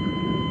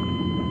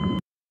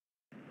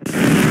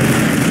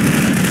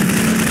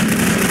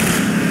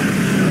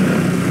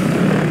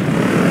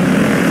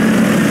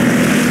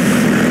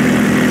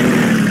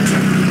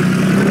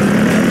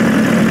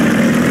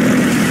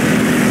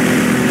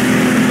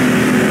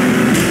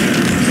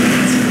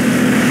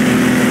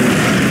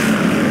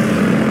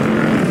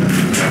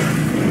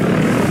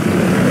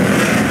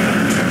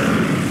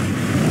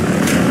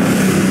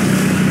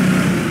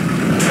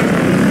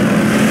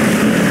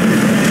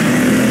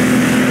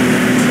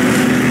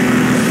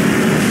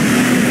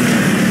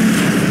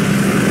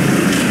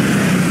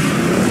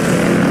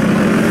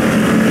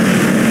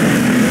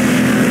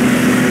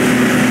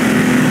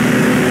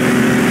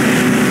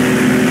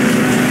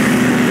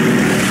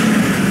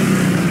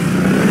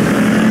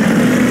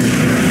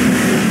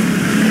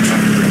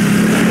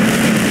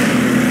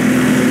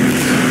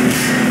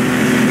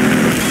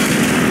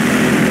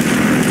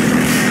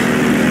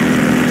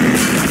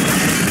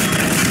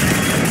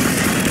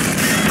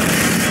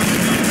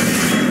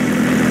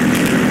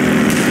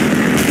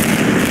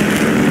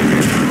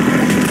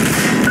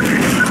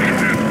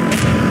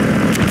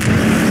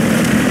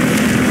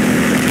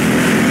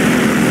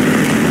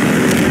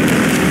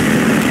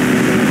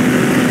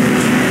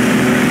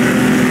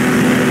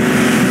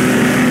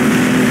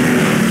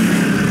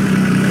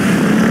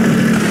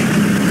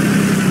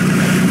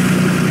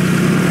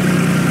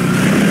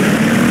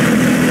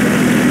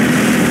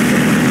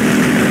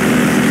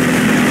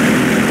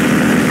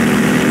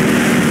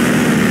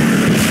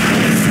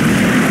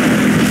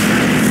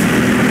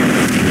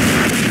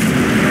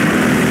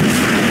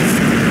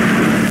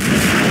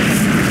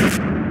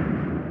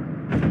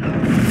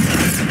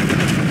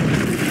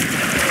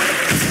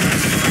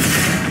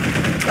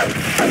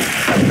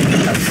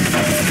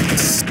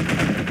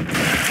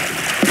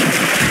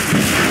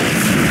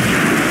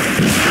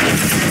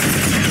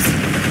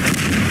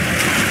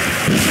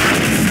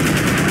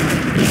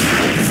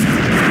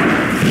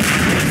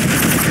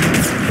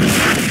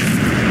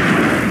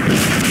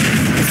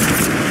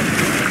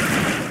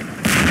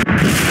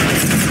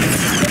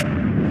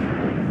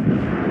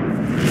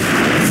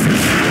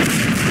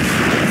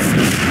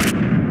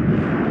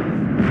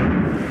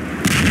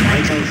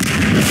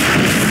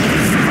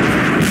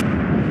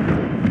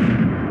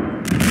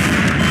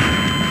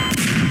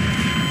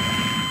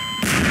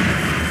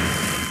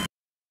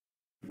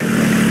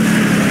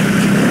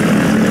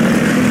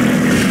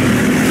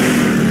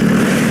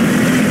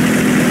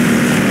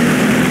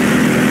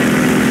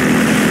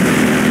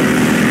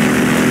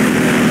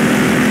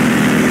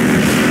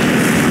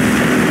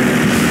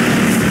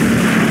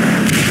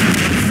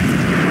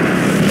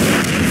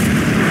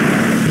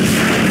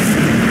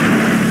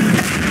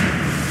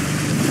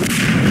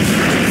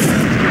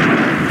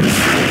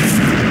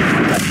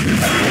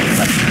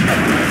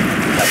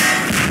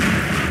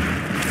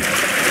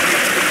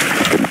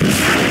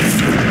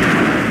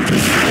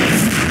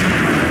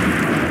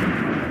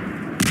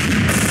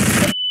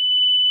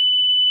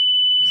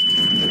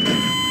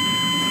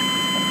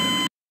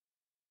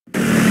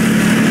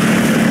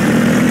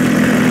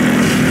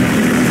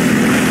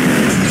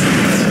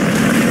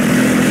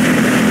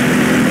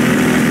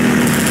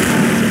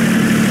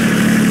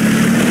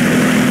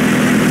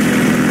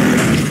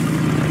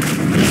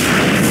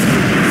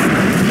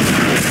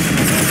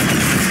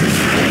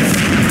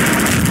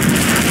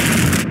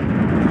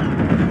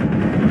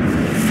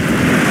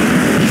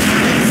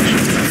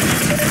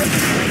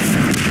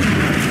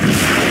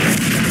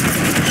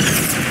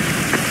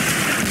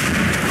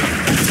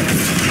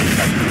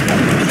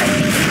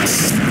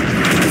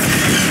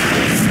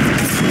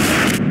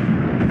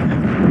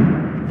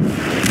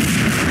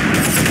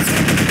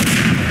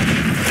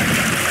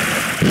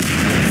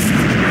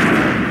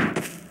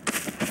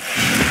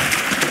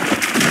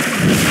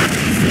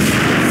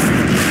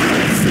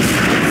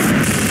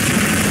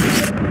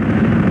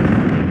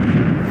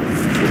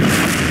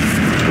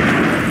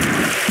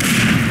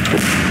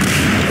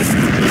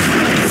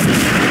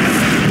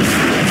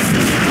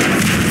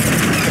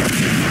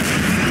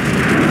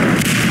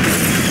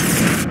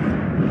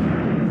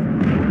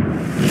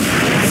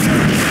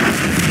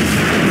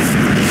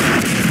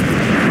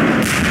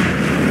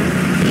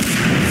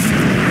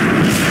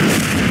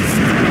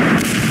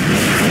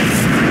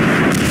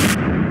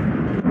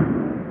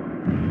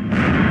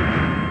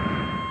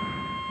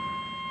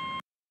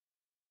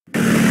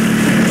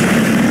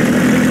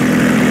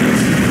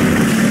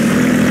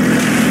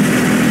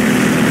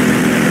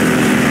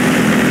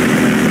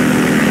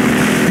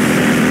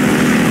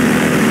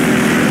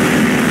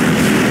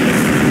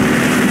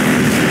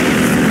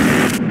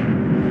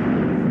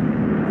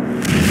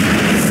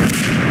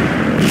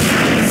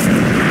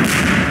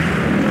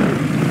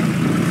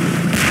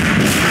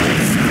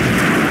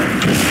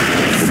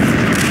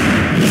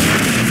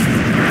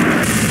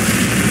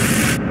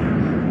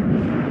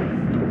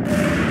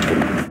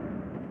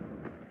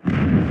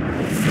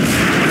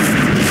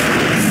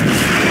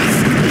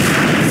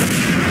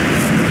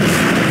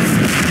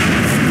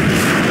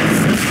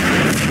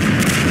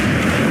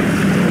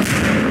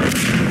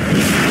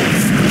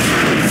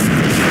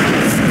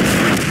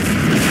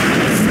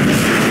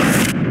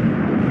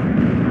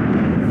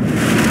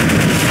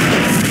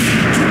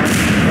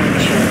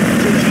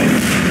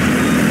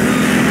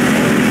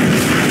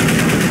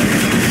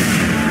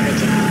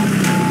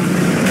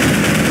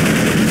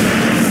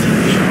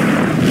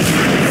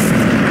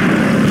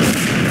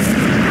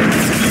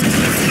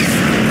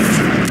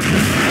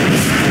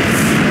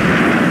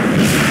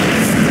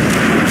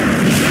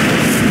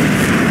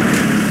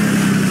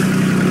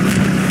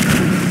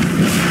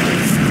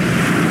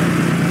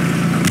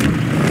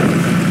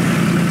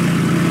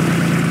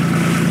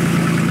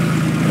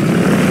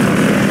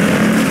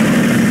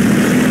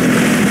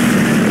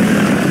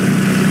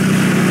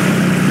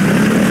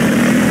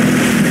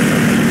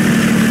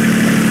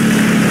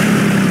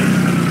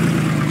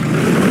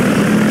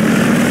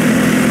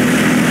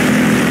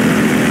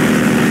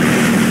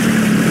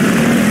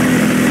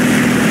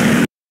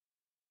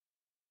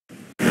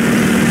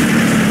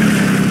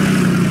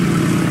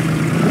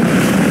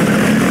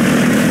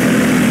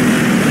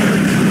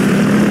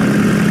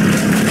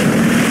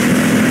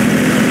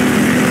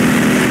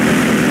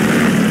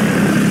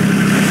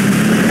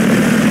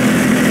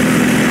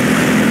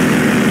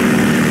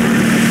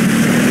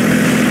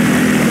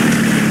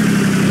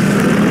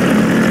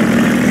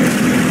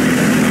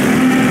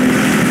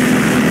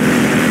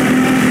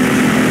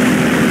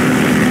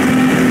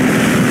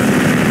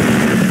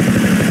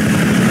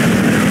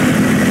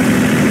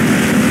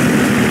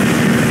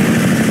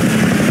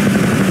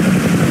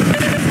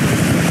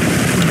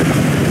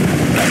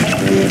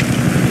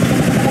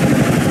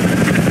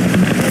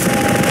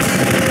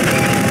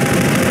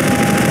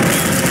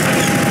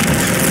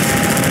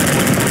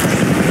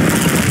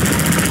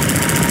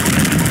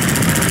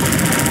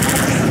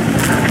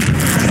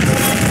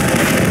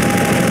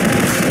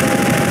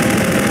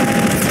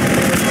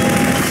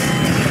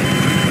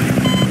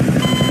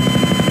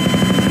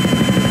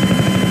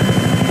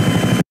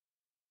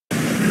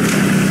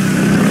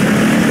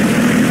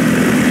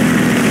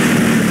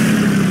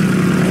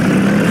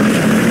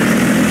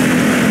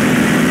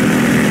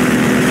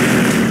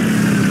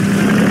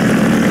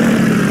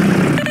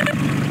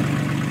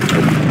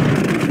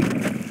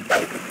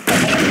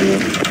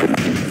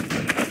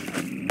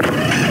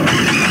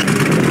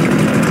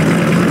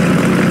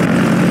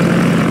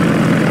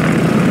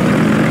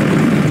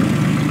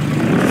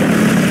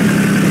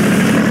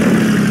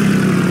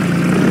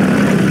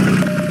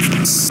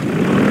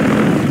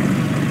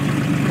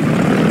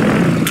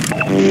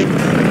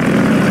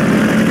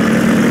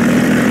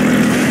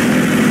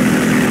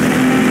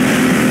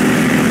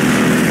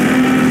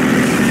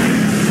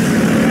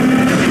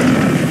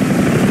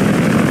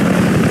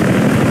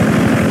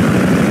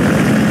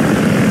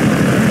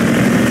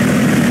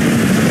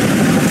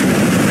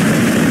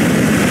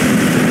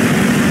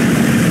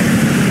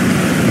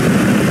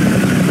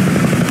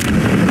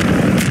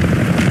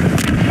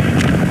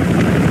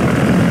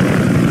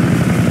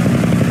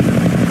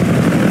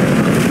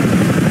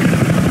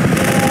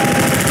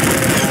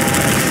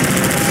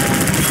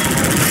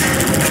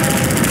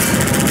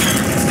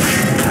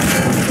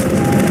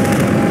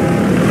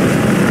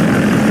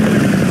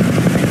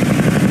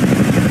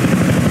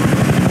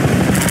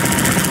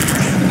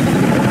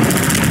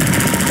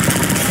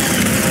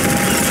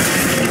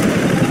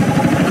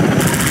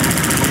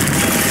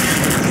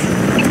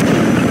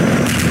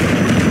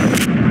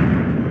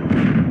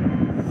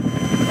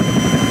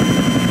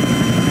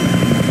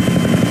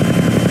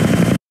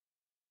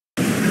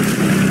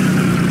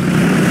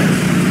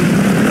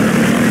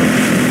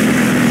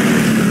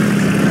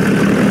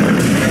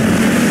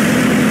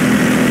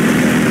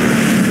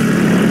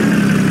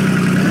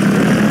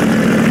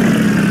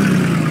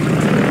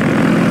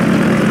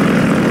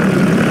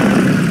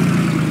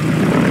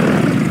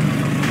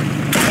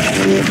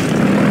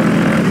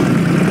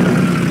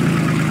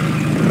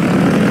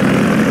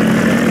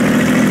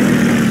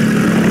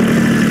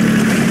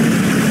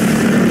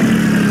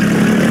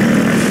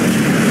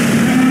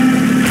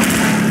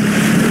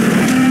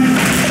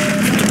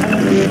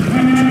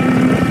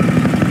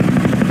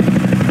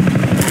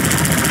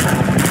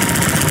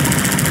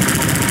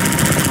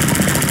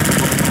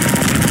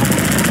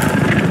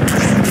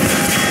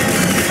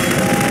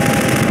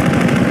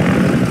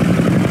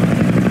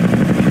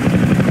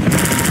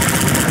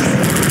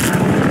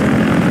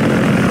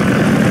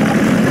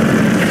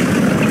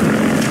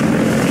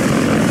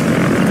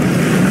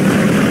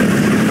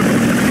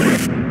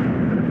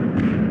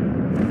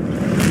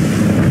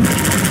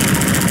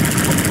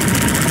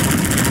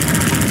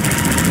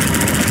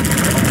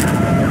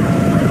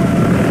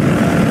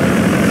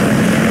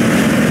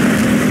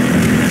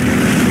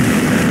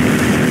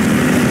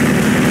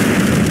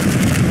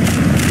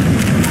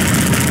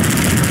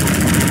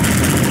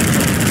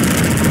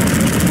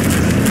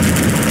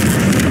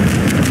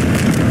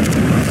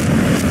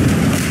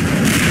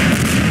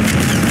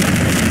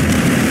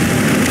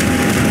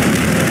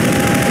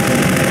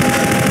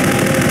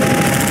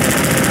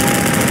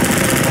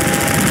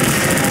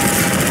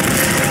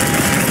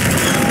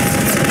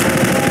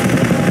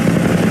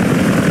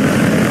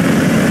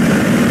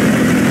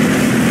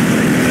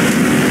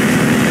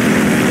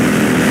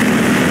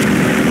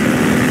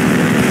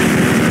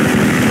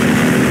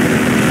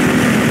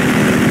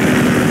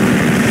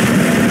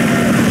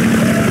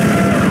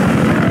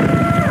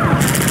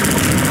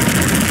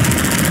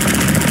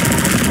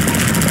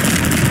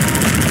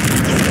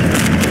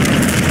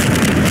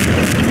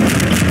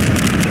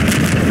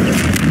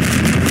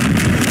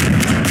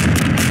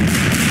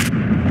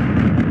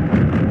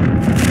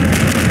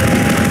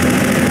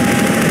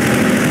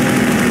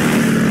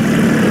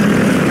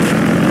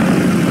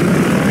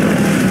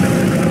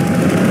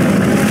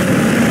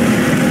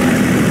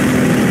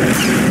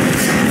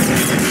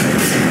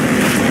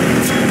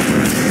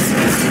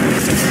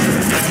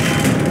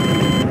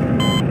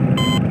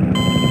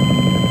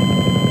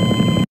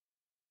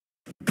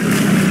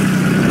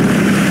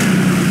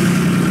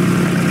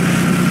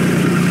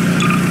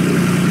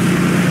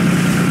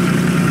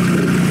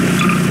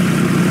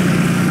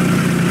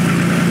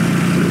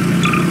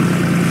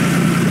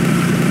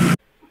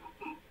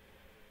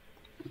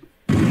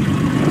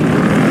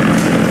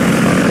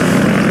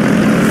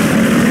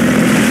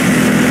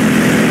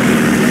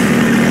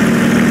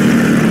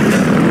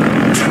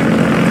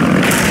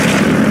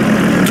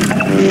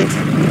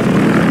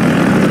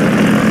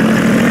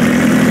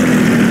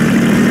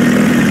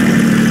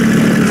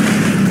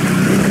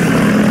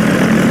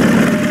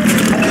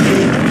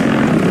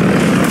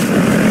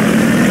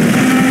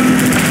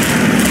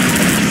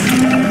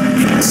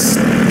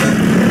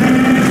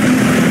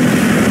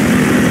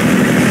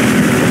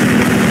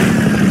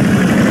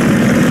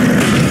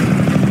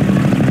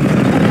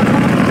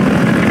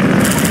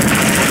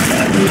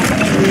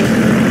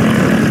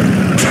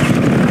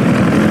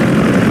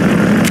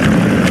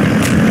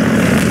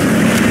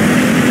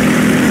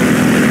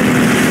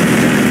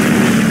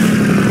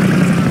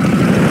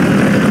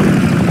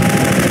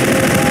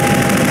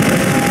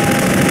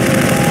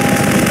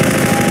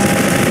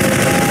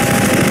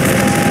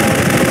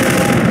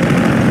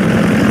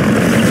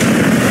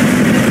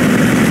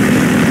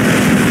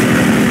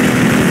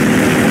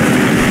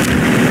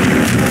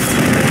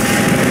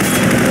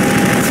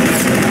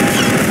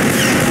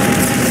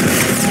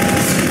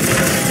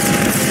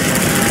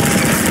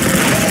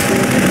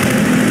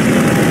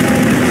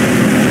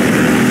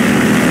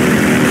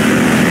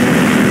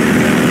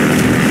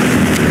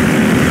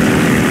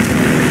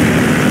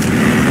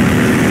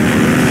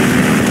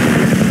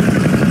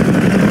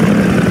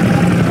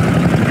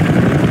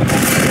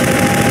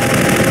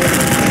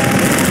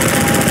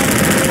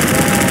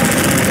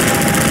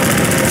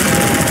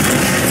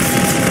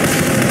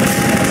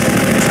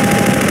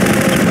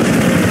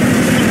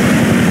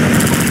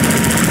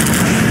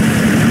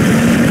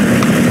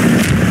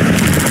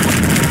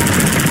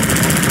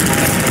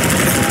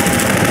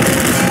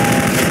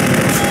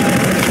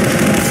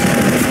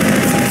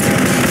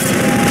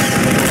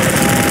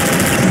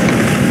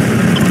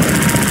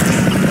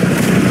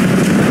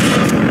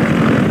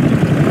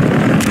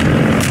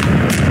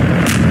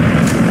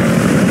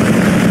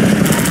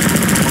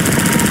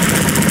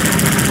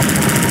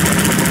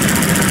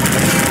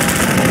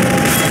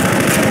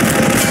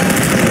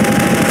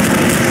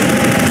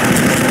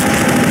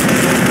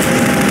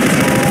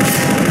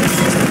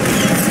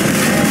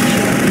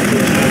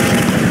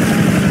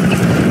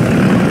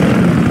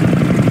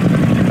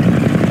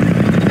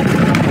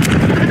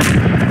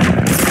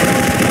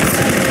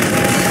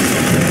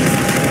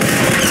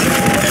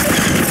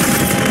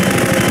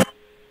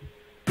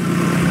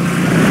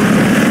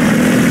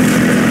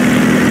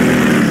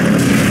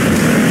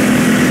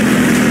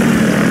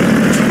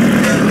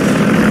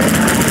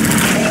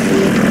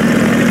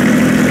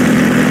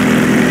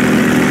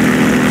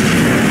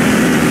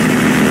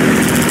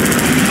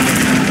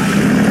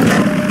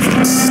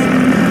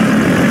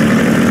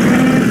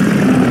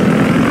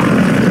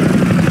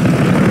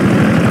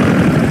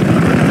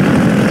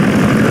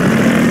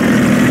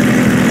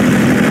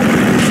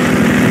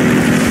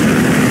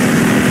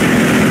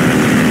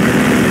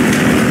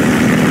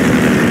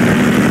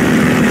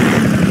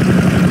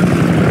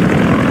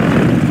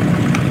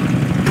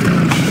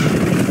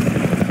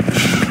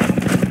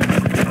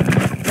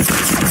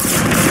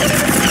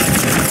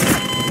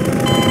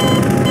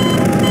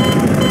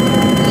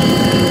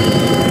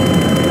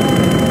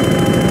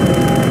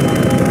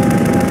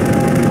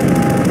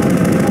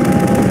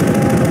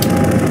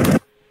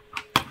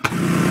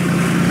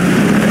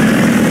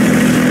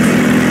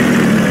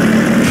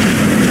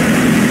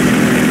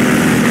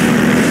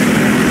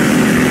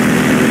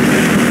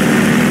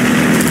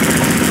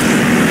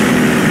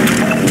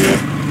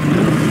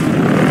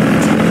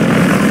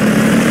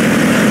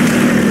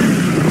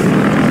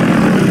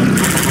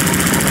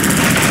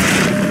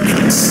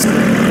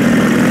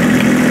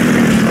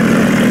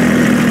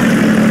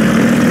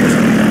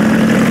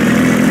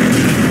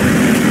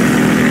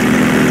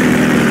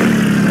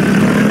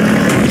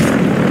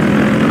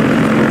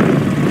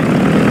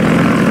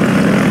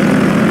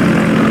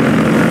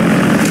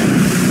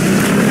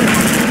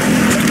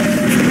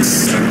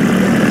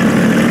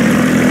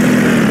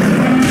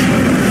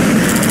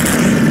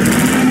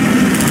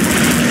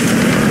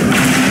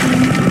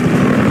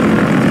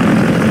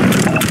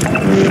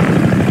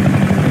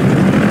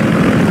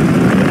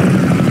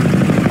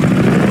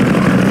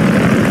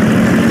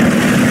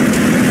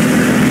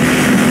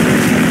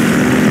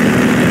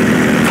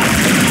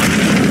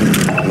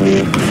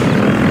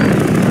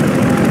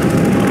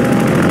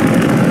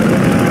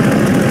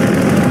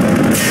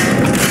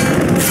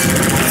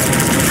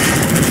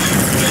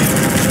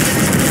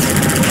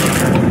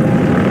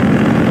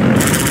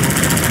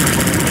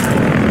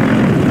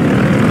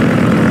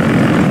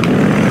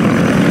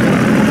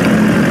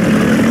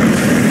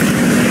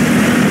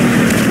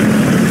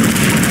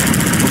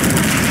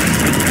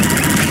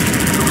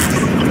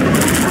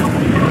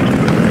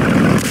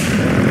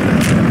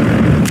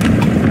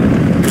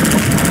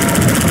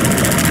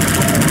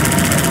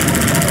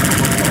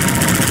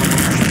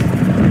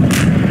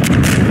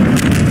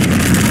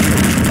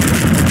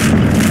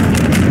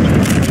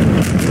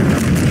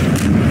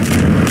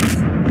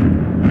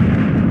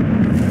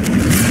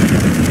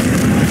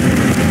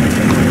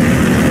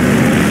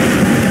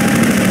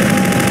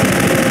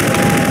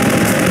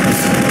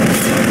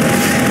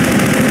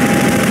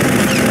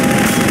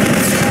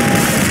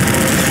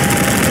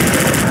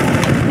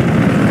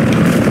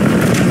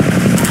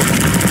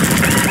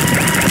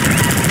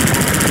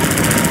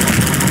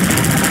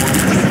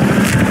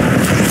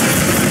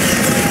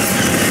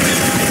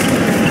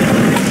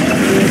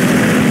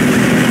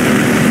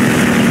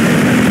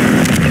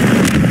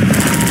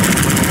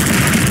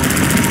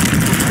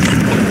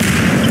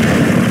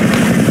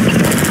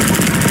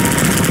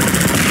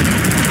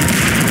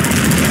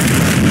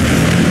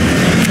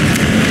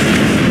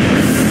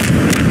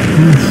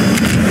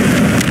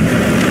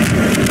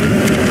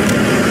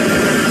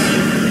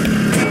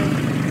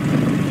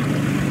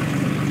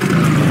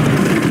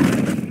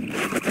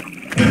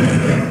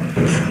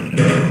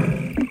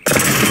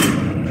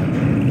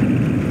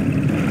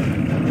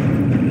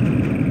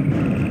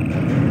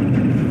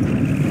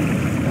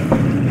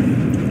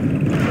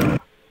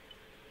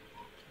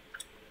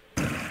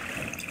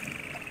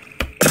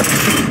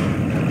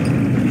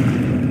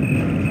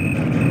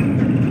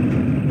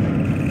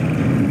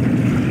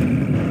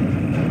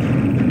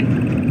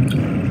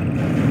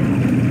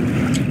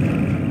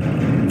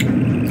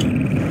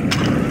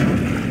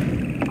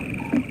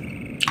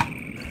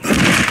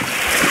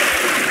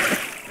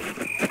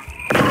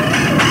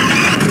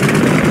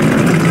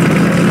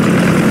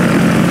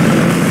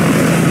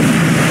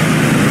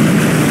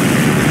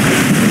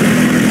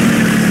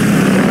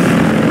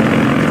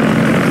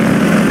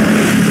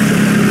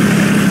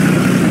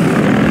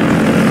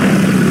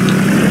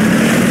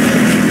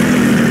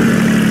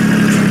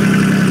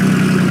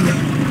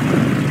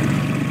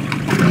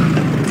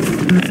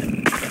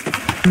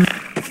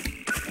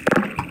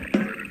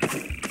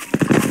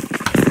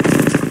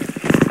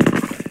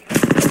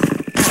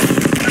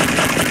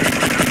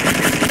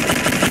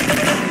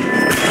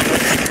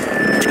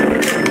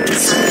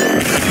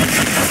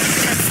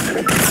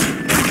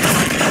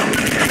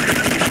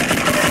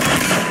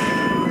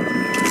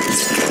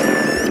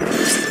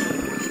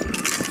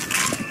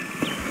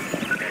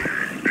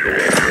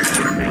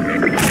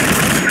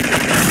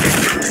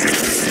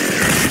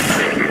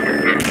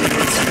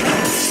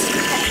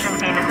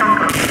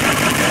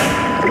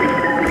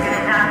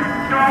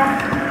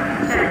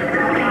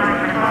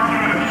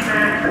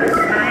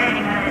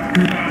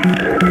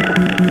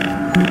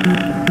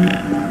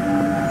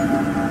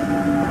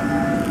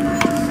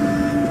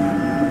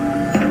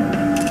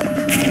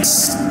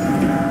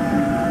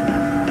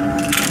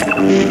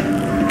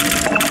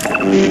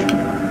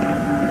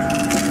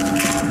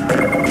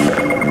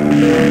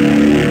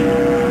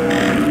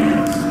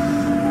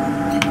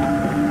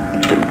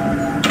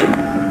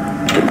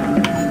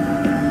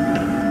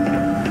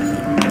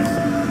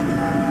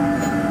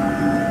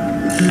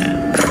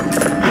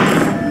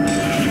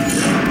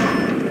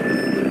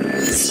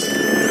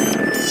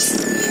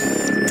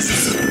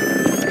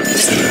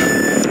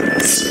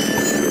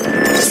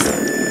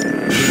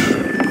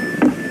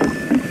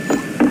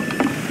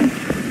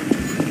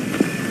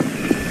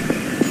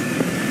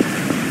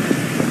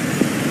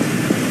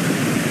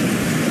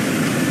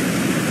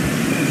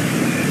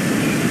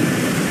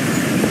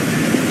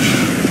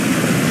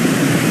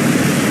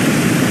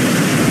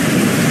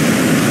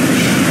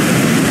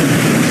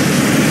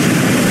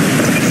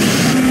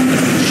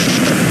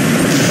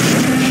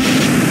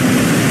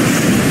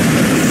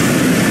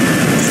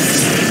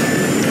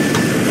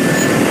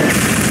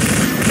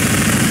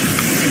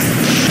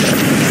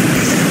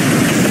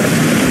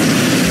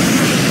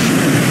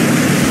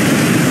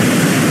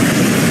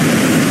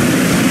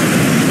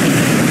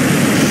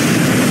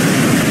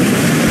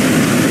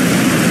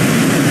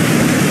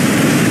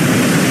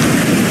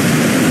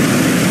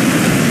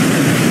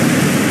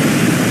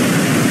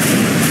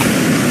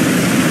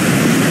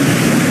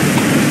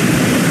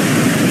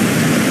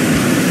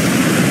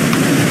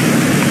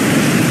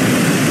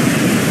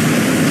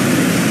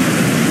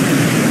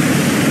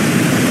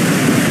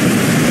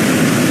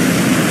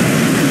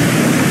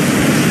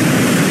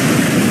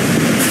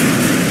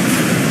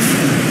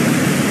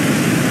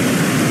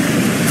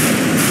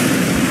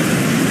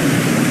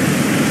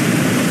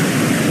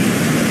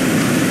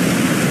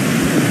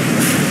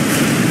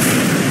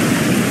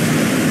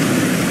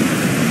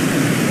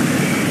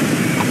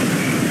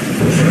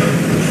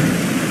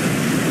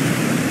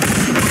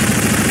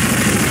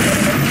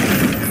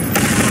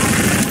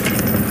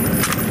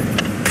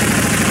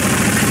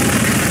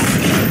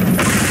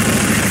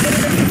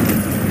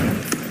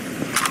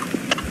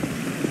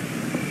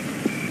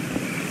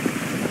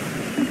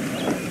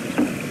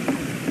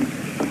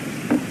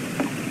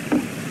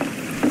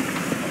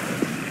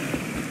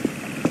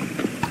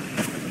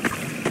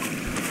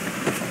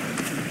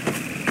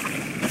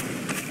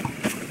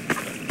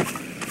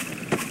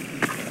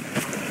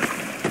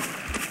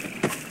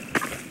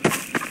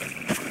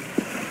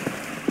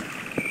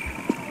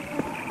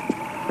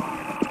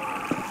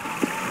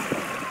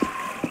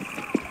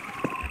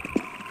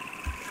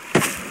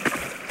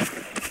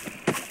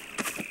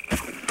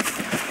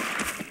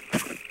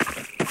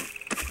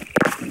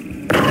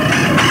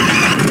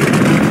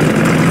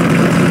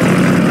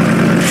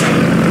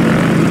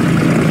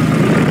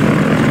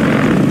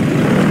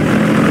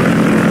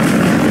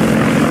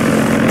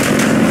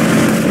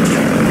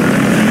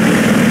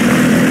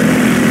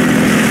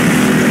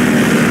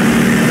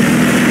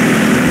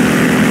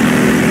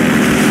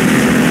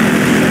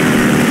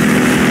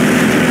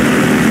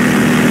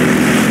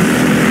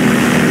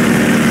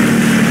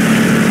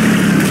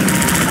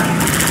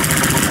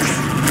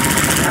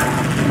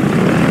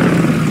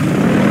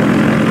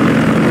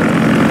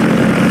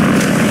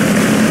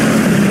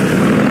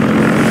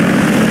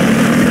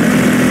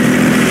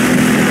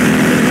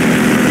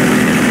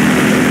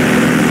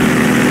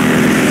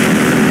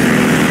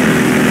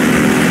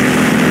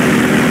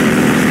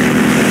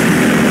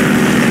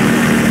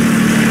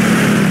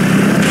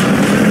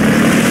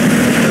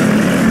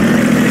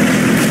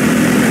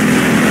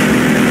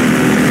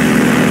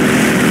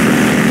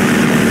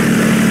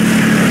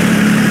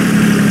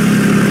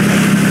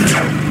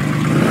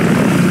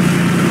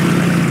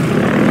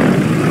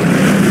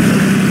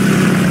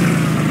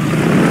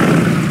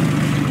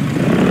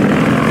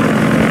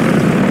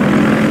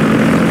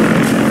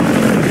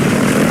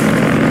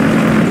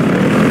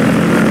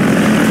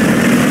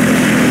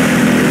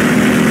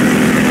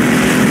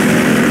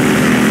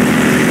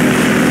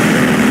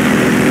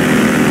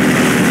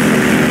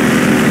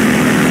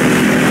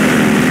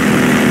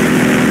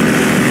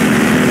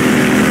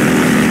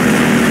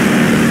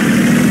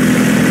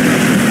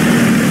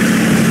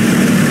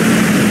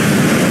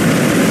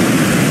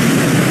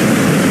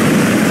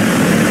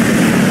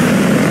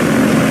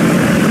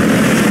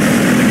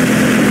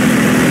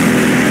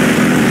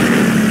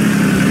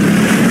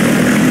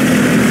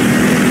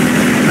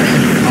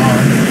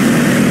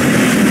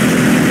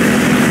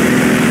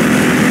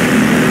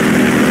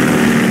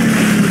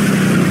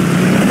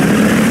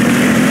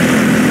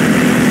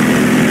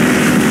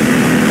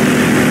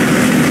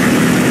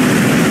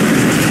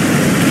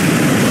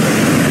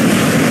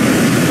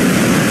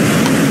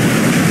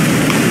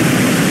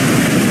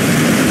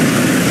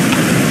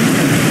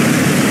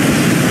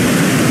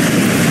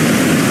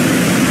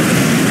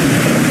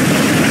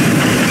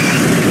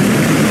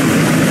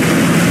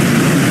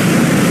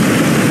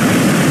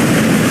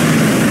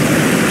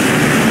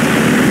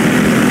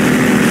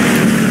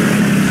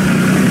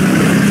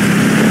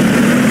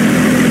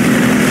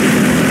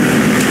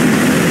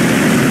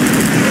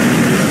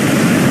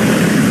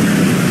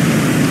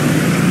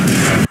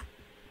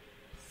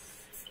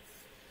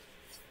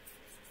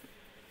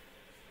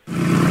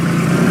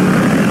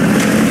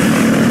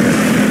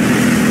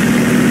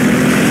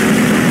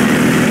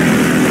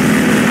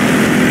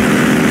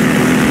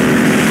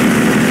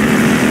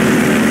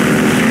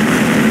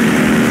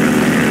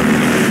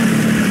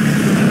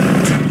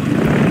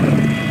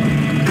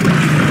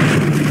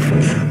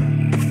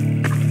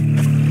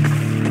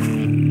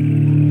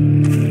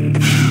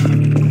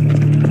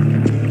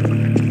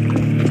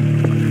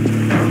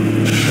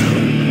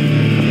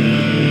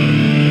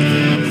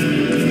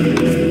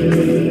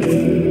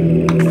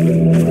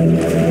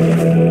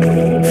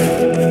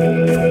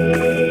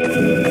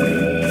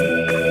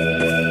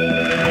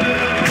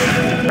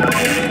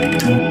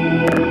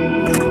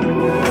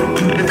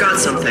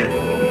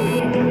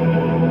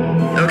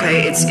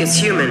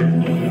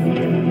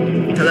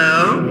 human.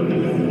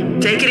 Hello?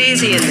 Take it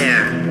easy in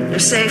there. You're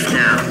safe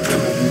now.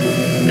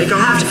 You'll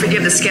have to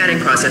forgive the scanning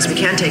process. We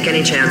can't take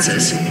any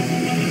chances.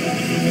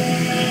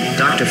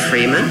 Dr.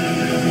 Freeman?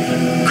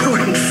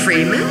 Gordon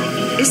Freeman?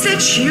 Is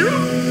that you?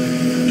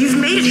 You've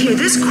made it here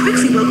this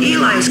quickly. Well,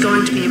 Eli is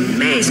going to be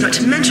amazed, not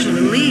to mention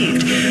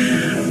relieved.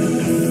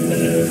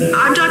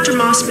 I'm Dr.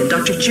 Mossman,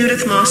 Dr.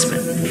 Judith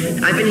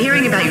Mossman. I've been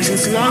hearing about you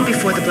since long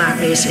before the Black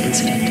Mesa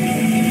incident.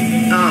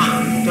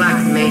 Oh,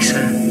 Black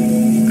Mesa.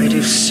 I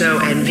do so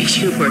envy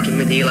you working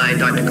with Eli and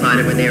Dr.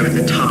 Kleiner when they were at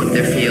the top of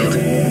their field.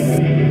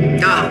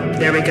 Ah,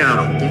 there we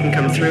go. You can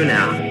come through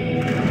now.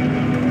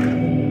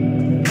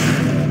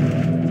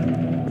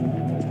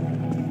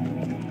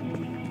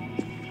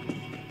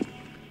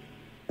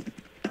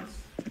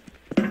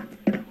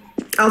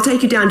 I'll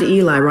take you down to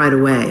Eli right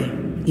away.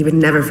 He would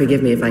never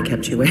forgive me if I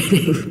kept you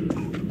waiting.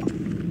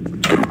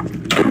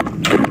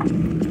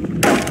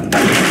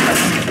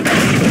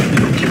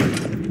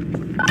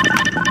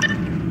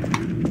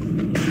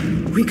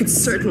 We could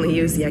certainly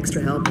use the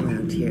extra help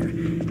around here.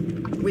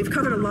 We've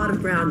covered a lot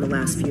of ground in the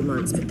last few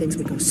months, but things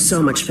would go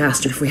so much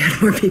faster if we had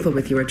more people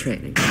with your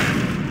training.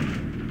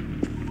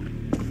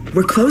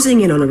 We're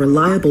closing in on a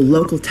reliable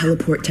local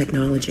teleport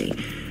technology,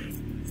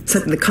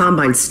 something the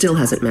Combine still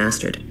hasn't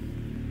mastered.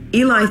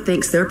 Eli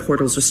thinks their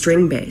portals are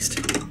string-based,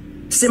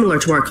 similar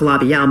to our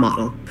Calabi-Yau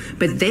model,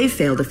 but they've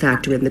failed to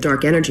factor in the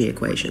dark energy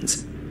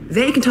equations.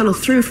 They can tunnel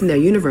through from their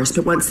universe,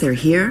 but once they're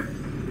here,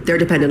 they're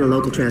dependent on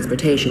local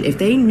transportation. If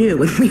they knew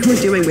what we were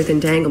doing with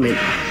entanglement...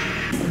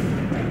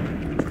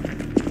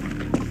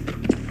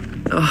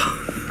 Oh.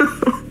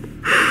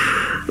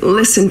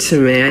 Listen to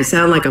me, I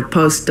sound like a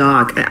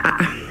postdoc.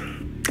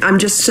 I'm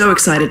just so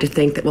excited to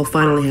think that we'll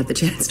finally have the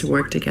chance to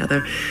work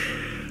together.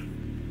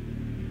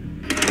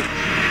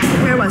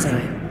 Where was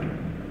I?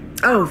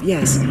 Oh,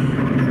 yes.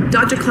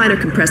 Dr. Kleiner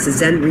compressed the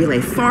Zen relay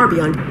far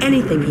beyond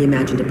anything he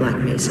imagined at Black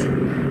Mesa.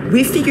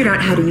 We figured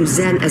out how to use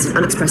Zen as an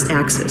unexpressed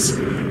axis,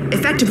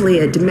 effectively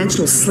a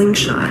dimensional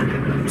slingshot,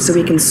 so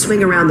we can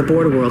swing around the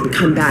border world and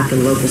come back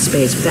in local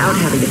space without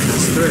having to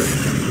pass through.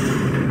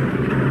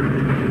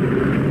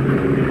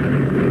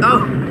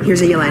 Oh,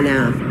 here's Eli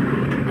now.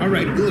 All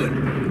right, good.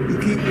 You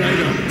keep right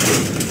on.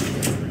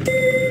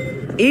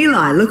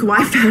 Eli, look who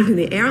I found in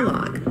the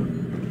airlock.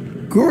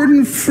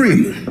 Gordon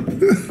Freeman.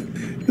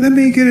 Let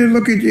me get a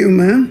look at you,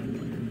 man.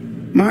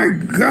 My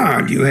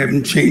God, you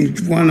haven't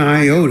changed one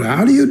iota.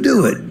 How do you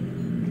do it?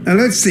 Now,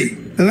 let's see.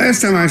 The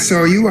last time I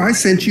saw you, I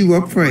sent you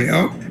up for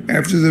help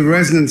after the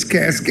resonance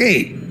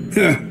cascade.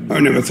 I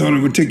never thought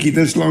it would take you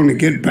this long to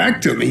get back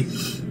to me.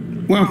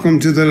 Welcome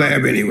to the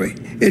lab, anyway.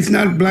 It's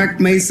not Black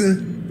Mesa,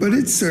 but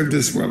it served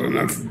us well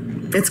enough.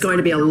 It's going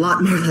to be a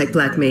lot more like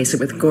Black Mesa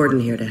with Gordon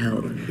here to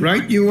help.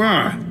 Right you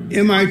are.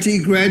 MIT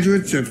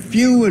graduates are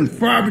few and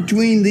far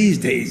between these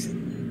days.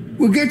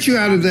 We'll get you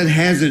out of that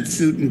hazard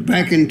suit and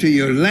back into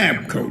your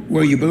lab coat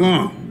where you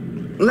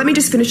belong. Let me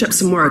just finish up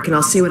some work and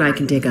I'll see what I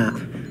can dig up.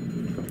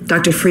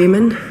 Dr.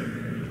 Freeman,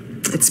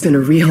 it's been a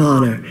real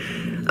honor.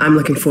 I'm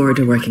looking forward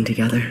to working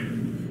together.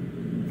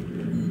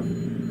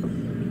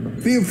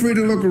 Feel free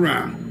to look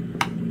around.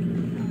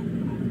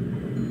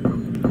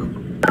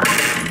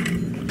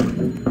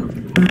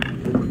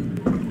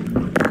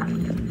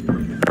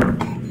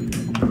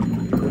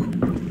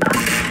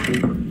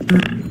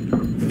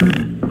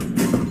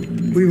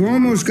 We've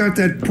almost got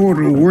that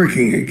portal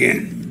working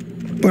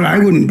again. But I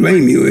wouldn't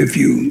blame you if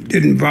you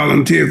didn't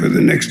volunteer for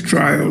the next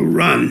trial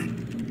run.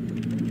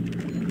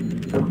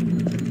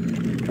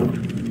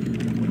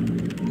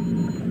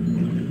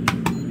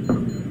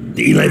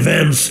 The Eli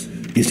Vance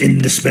is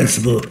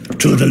indispensable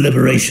to the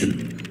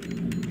liberation.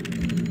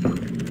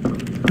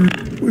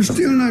 We're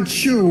still not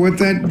sure what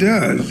that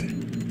does.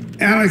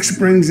 Alex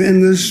brings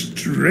in the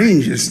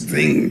strangest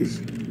things.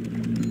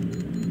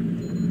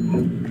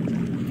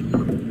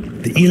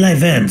 The Eli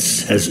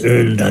Vance has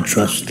earned our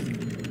trust.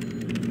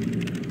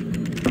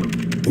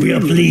 We are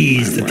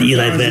pleased that the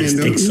Eli Vance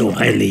thinks so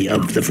highly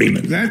of the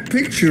Freeman. That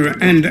picture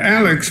and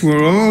Alex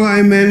were all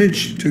I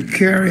managed to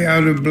carry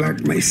out of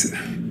Black Mesa.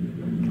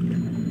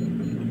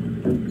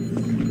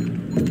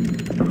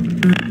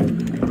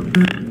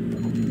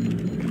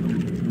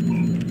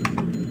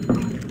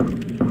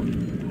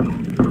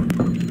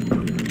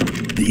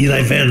 The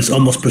Eli Vance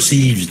almost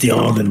perceives the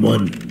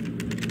all-in-one.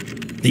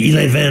 The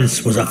Eli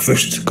Vance was our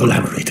first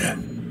collaborator.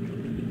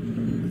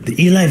 The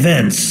Eli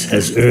Vance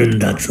has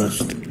earned our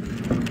trust.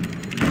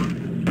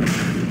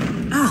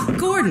 Oh,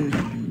 Gordon.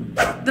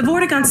 The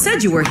Vortigaunt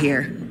said you were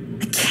here.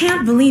 I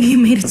can't believe you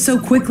made it so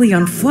quickly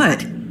on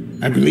foot.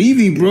 I believe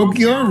he broke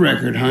your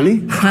record, honey.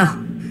 Well,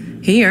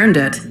 he earned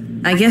it.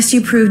 I guess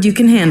you proved you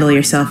can handle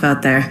yourself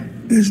out there.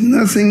 There's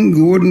nothing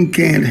Gordon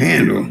can't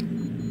handle,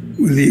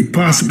 with the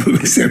possible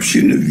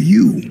exception of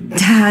you.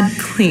 Dad,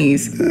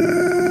 please.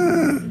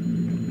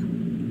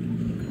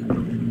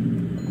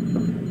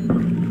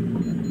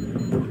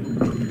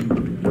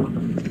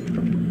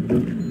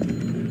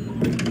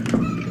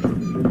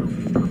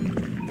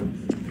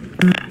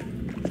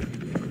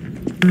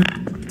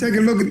 Take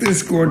a look at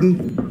this,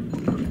 Gordon.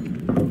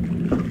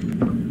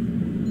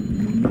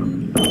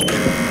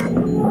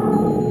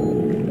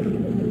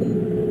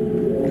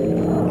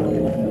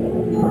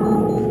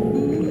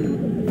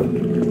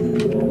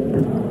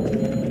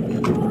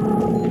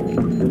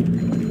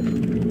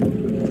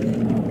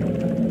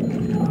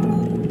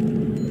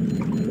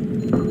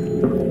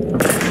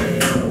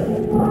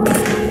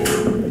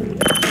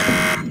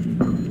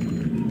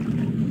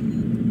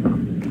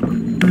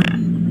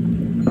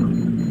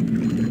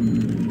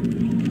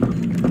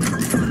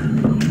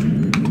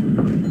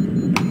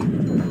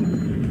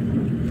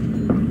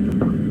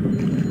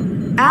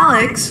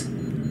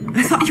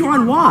 thought you were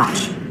on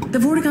watch. The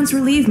Vortigons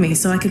relieved me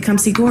so I could come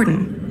see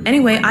Gordon.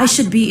 Anyway, I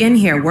should be in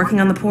here working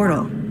on the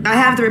portal. I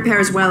have the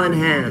repairs well in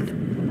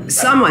hand.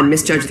 Someone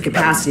misjudged the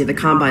capacity of the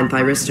Combine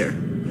thyristor.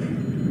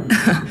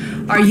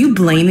 Are you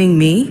blaming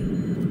me?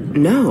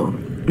 No,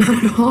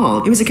 not at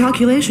all. It was a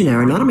calculation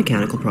error, not a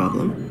mechanical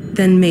problem.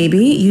 Then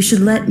maybe you should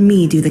let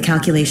me do the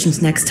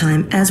calculations next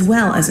time, as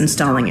well as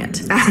installing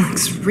it.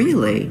 Alex,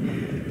 really?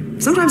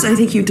 Sometimes I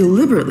think you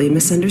deliberately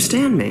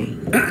misunderstand me.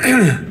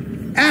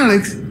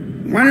 Alex,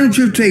 why don't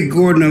you take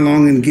Gordon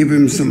along and give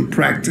him some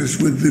practice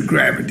with the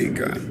gravity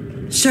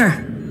gun? Sure.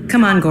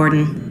 Come on,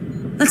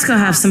 Gordon. Let's go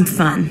have some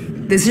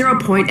fun. The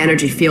zero-point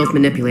energy field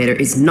manipulator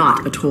is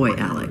not a toy,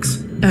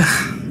 Alex.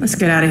 Ugh, let's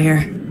get out of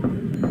here.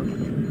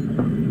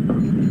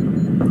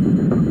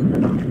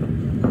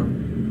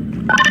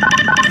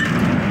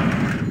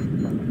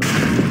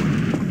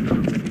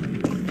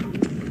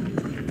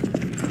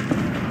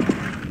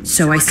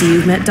 So I see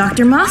you've met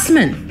Dr.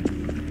 Mossman.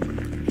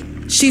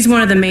 She's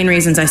one of the main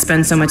reasons I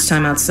spend so much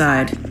time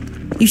outside.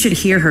 You should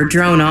hear her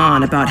drone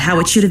on about how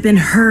it should have been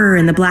her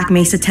in the Black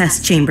Mesa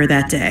test chamber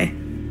that day.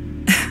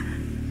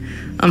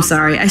 I'm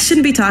sorry, I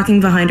shouldn't be talking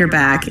behind her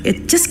back.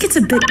 It just gets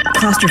a bit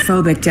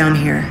claustrophobic down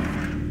here.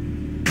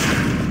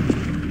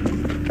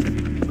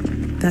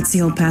 That's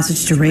the old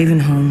passage to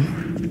Ravenholm.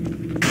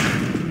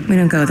 We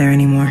don't go there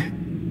anymore.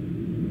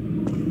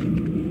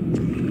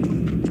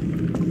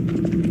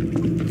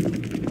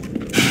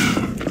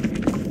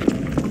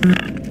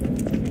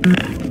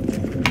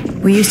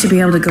 We used to be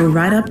able to go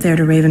right up there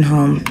to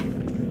Ravenholm.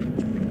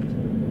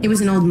 It was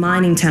an old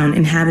mining town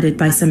inhabited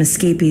by some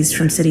escapees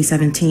from City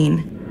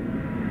 17.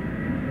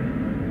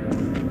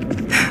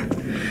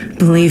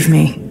 Believe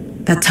me,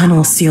 that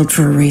tunnel is sealed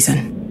for a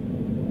reason.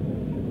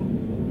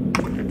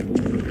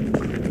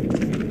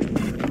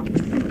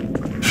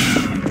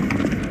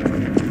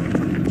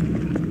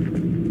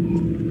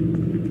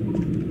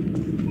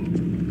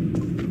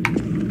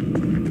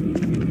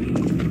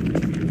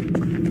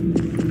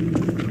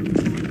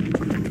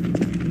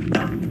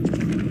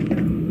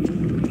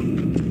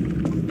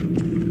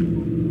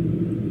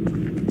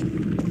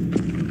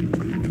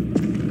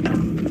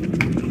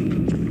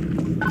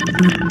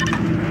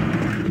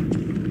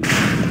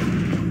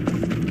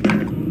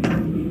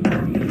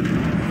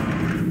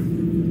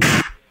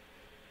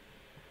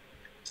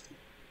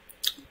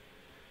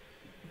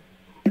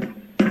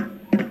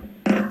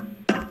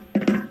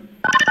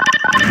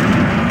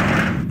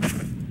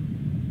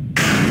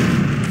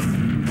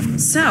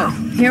 So,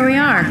 here we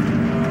are,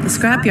 the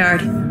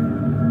scrapyard.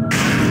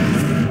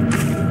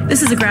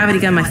 This is the gravity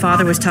gun my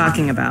father was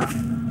talking about.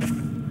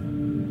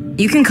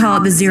 You can call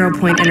it the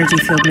zero-point energy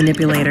field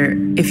manipulator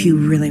if you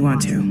really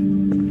want to.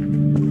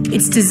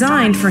 It's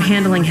designed for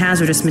handling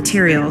hazardous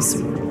materials,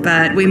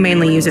 but we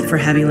mainly use it for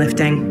heavy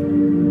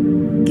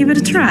lifting. Give it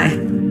a try.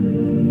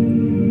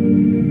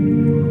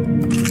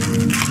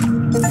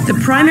 The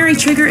primary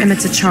trigger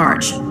emits a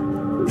charge.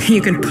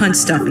 You can punch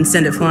stuff and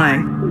send it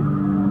flying.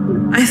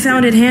 I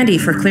found it handy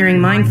for clearing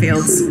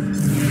minefields.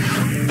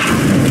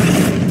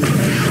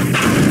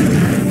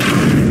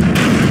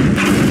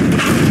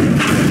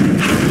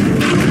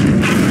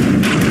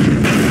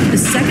 The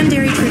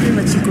secondary trigger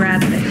lets you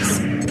grab things.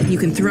 You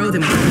can throw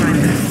them with the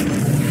primary.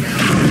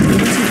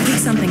 Once you pick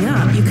something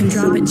up, you can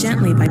drop it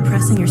gently by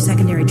pressing your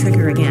secondary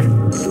trigger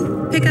again.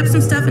 Pick up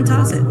some stuff and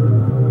toss it.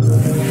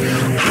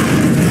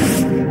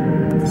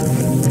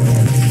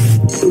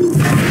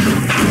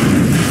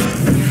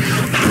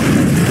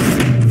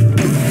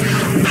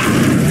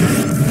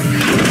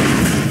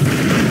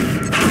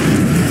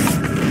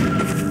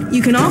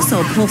 You can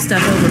also pull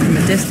stuff over from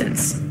a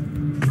distance.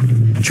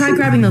 Try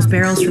grabbing those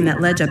barrels from that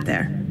ledge up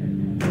there.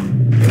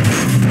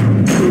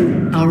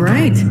 All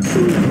right.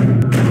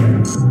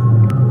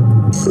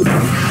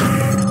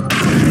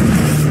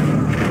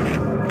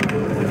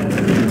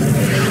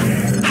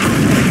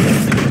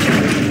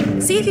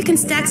 See if you can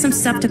stack some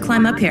stuff to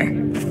climb up here.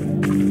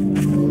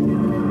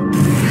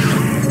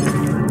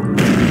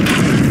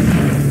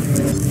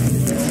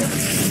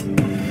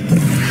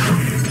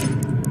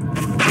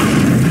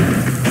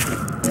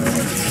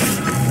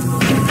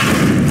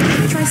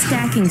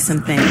 Stacking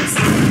some things.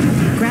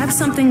 Grab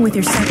something with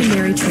your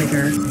secondary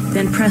trigger,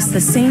 then press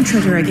the same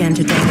trigger again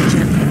to drop it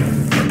gently.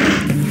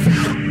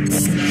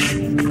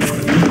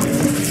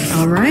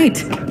 All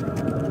right.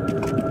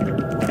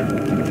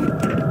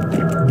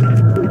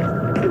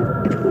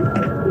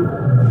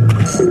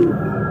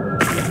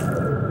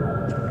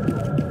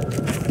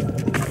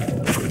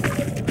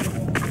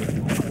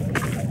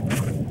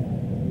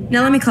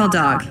 Now let me call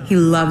Dog. He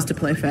loves to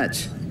play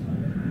fetch.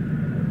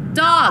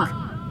 Dog!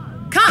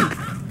 Come!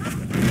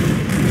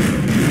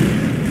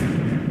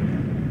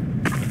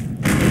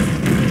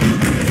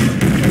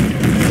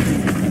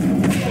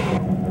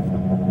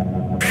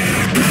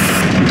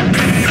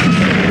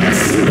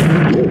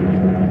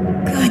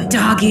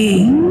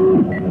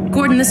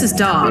 Gordon, this is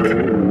Dog.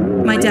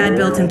 My dad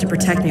built him to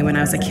protect me when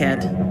I was a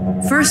kid.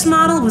 First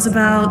model was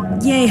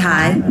about yay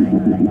high.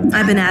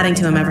 I've been adding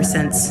to him ever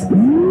since.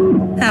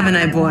 Haven't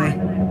I, boy?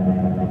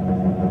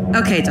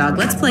 Okay, Dog,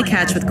 let's play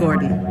catch with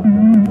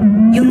Gordon.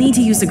 You'll need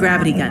to use the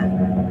gravity gun.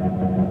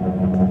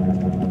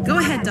 Go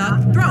ahead,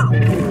 Doc. Throw!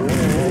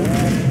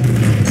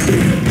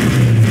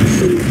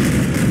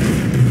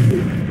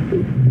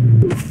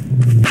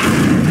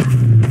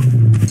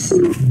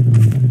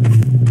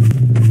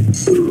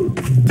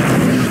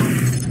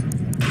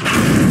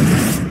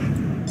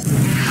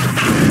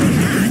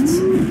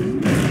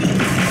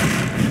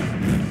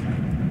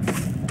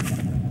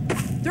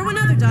 Throw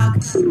another,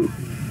 Dog.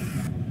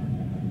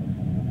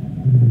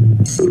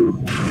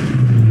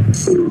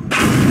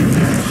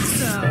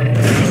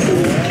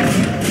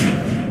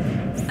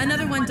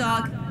 Another one,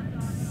 Dog.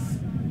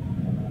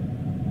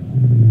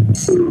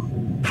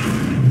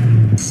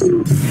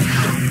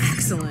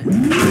 Excellent.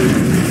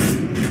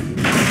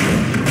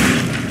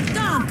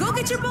 Dog, go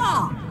get your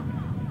ball.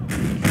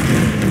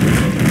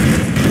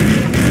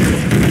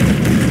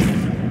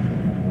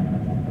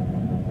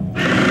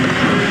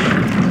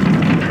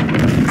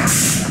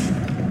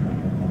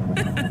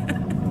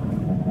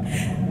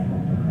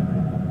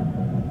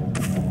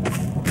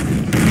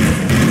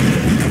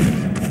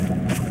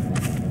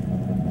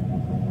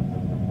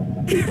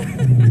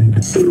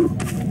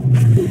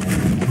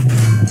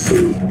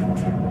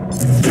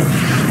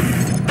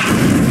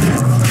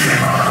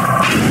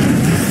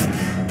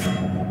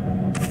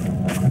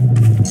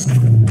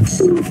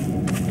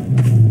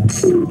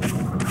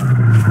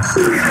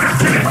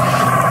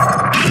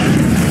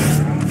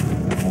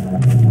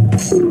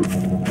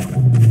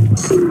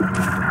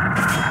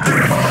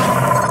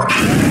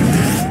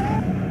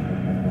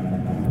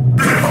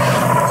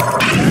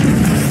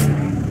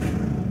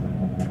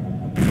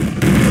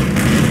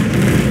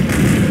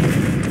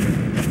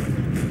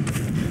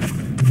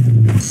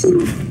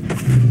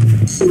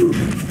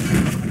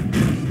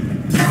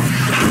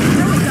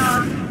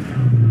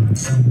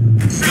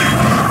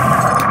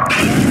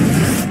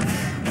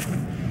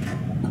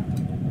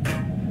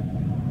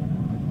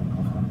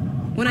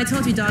 When I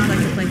told you Dog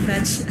liked to play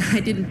fetch, I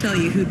didn't tell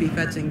you who'd be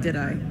fetching, did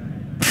I?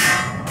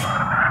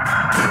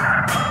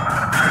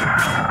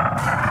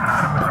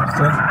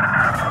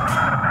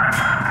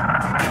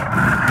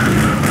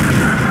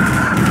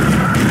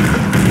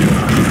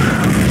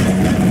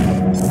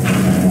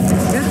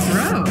 Good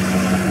throw.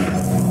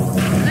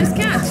 Nice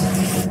catch.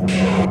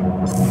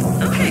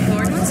 Okay,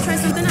 Gordon, let's try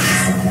something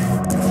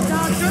else.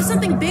 Dog, throw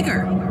something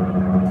bigger.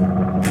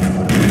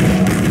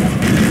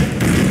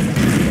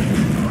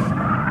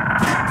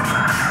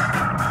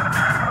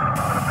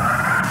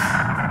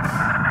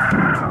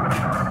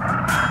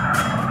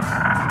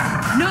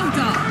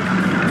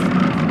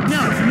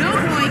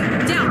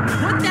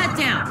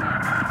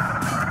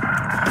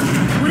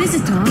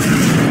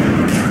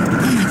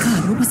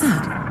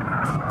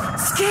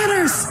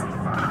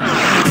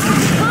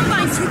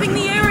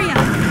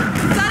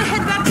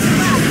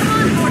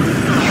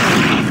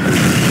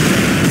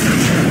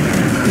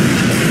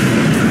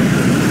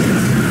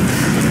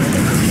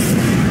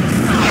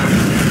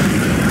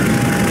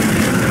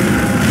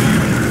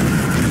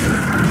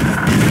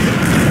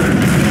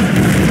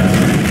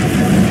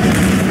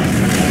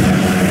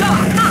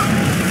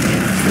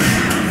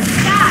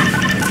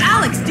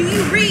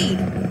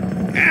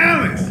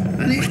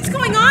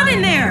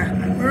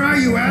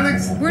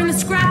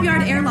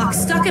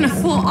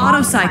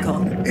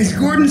 Cycle. Is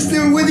Gordon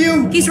still with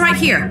you? He's right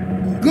here.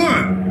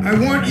 Good. I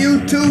want you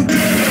to...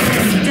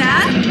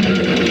 Dad?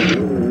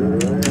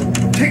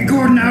 Take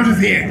Gordon out of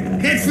here.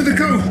 Head for the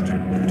coast.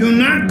 Do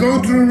not go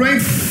through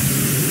rape.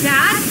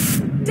 Dad?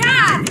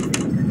 Dad!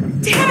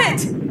 Damn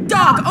it!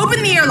 Dog,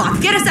 open the airlock.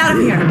 Get us out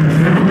of here.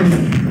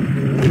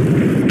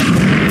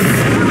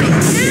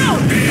 No!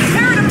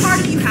 Tear it apart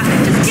if you have to.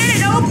 Just get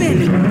it open.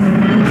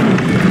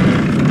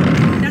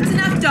 That's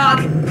enough,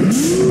 Dog.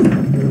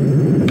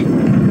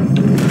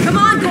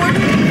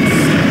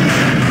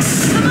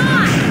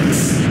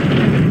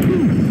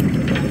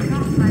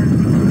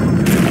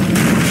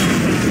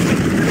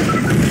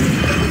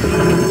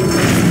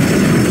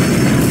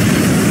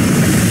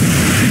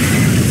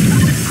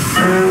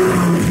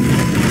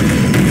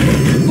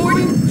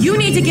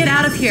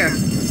 Here.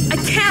 I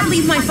can't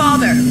leave my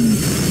father.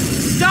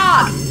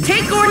 Dog,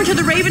 take Gordon to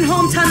the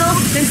Ravenholm tunnel,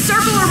 then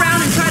circle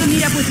around and try to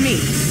meet up with me.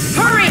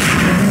 Hurry!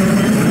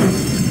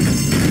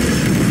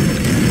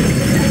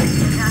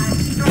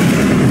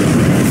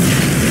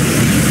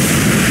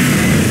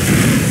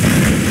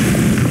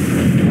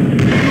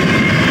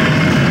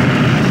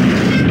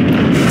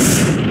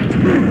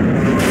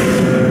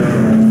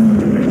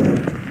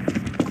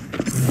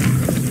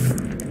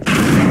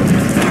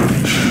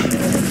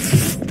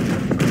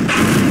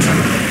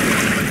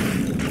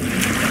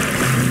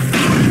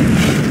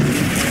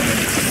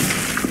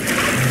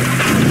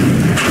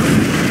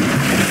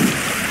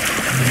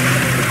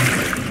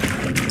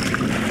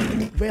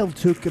 It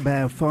took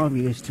about 5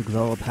 years to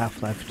develop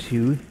Half-Life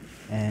 2,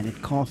 and it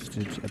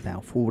costed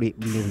about $40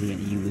 million.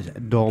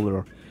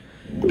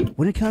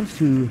 When it comes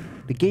to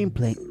the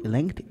gameplay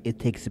length, it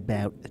takes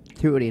about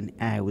 13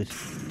 hours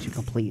to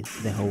complete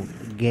the whole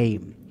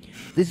game.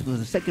 This was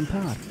the second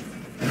part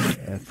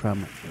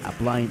from a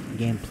blind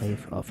gameplay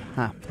of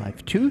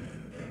Half-Life 2,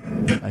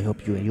 I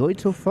hope you enjoyed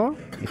so far.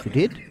 If you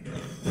did,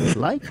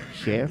 like,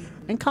 share,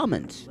 and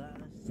comment.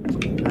 Of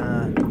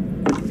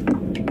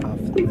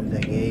the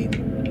game.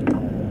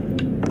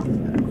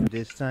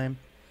 This time,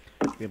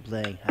 we're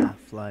playing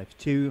Half-Life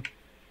 2,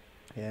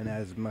 and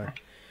as a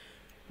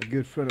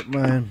good friend of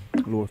mine,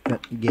 Lord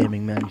Fett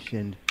Gaming,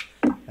 mentioned,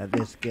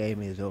 this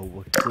game is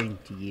over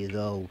 20 years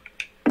old.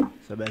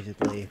 So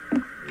basically,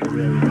 a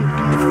really good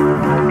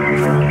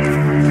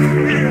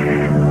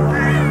game.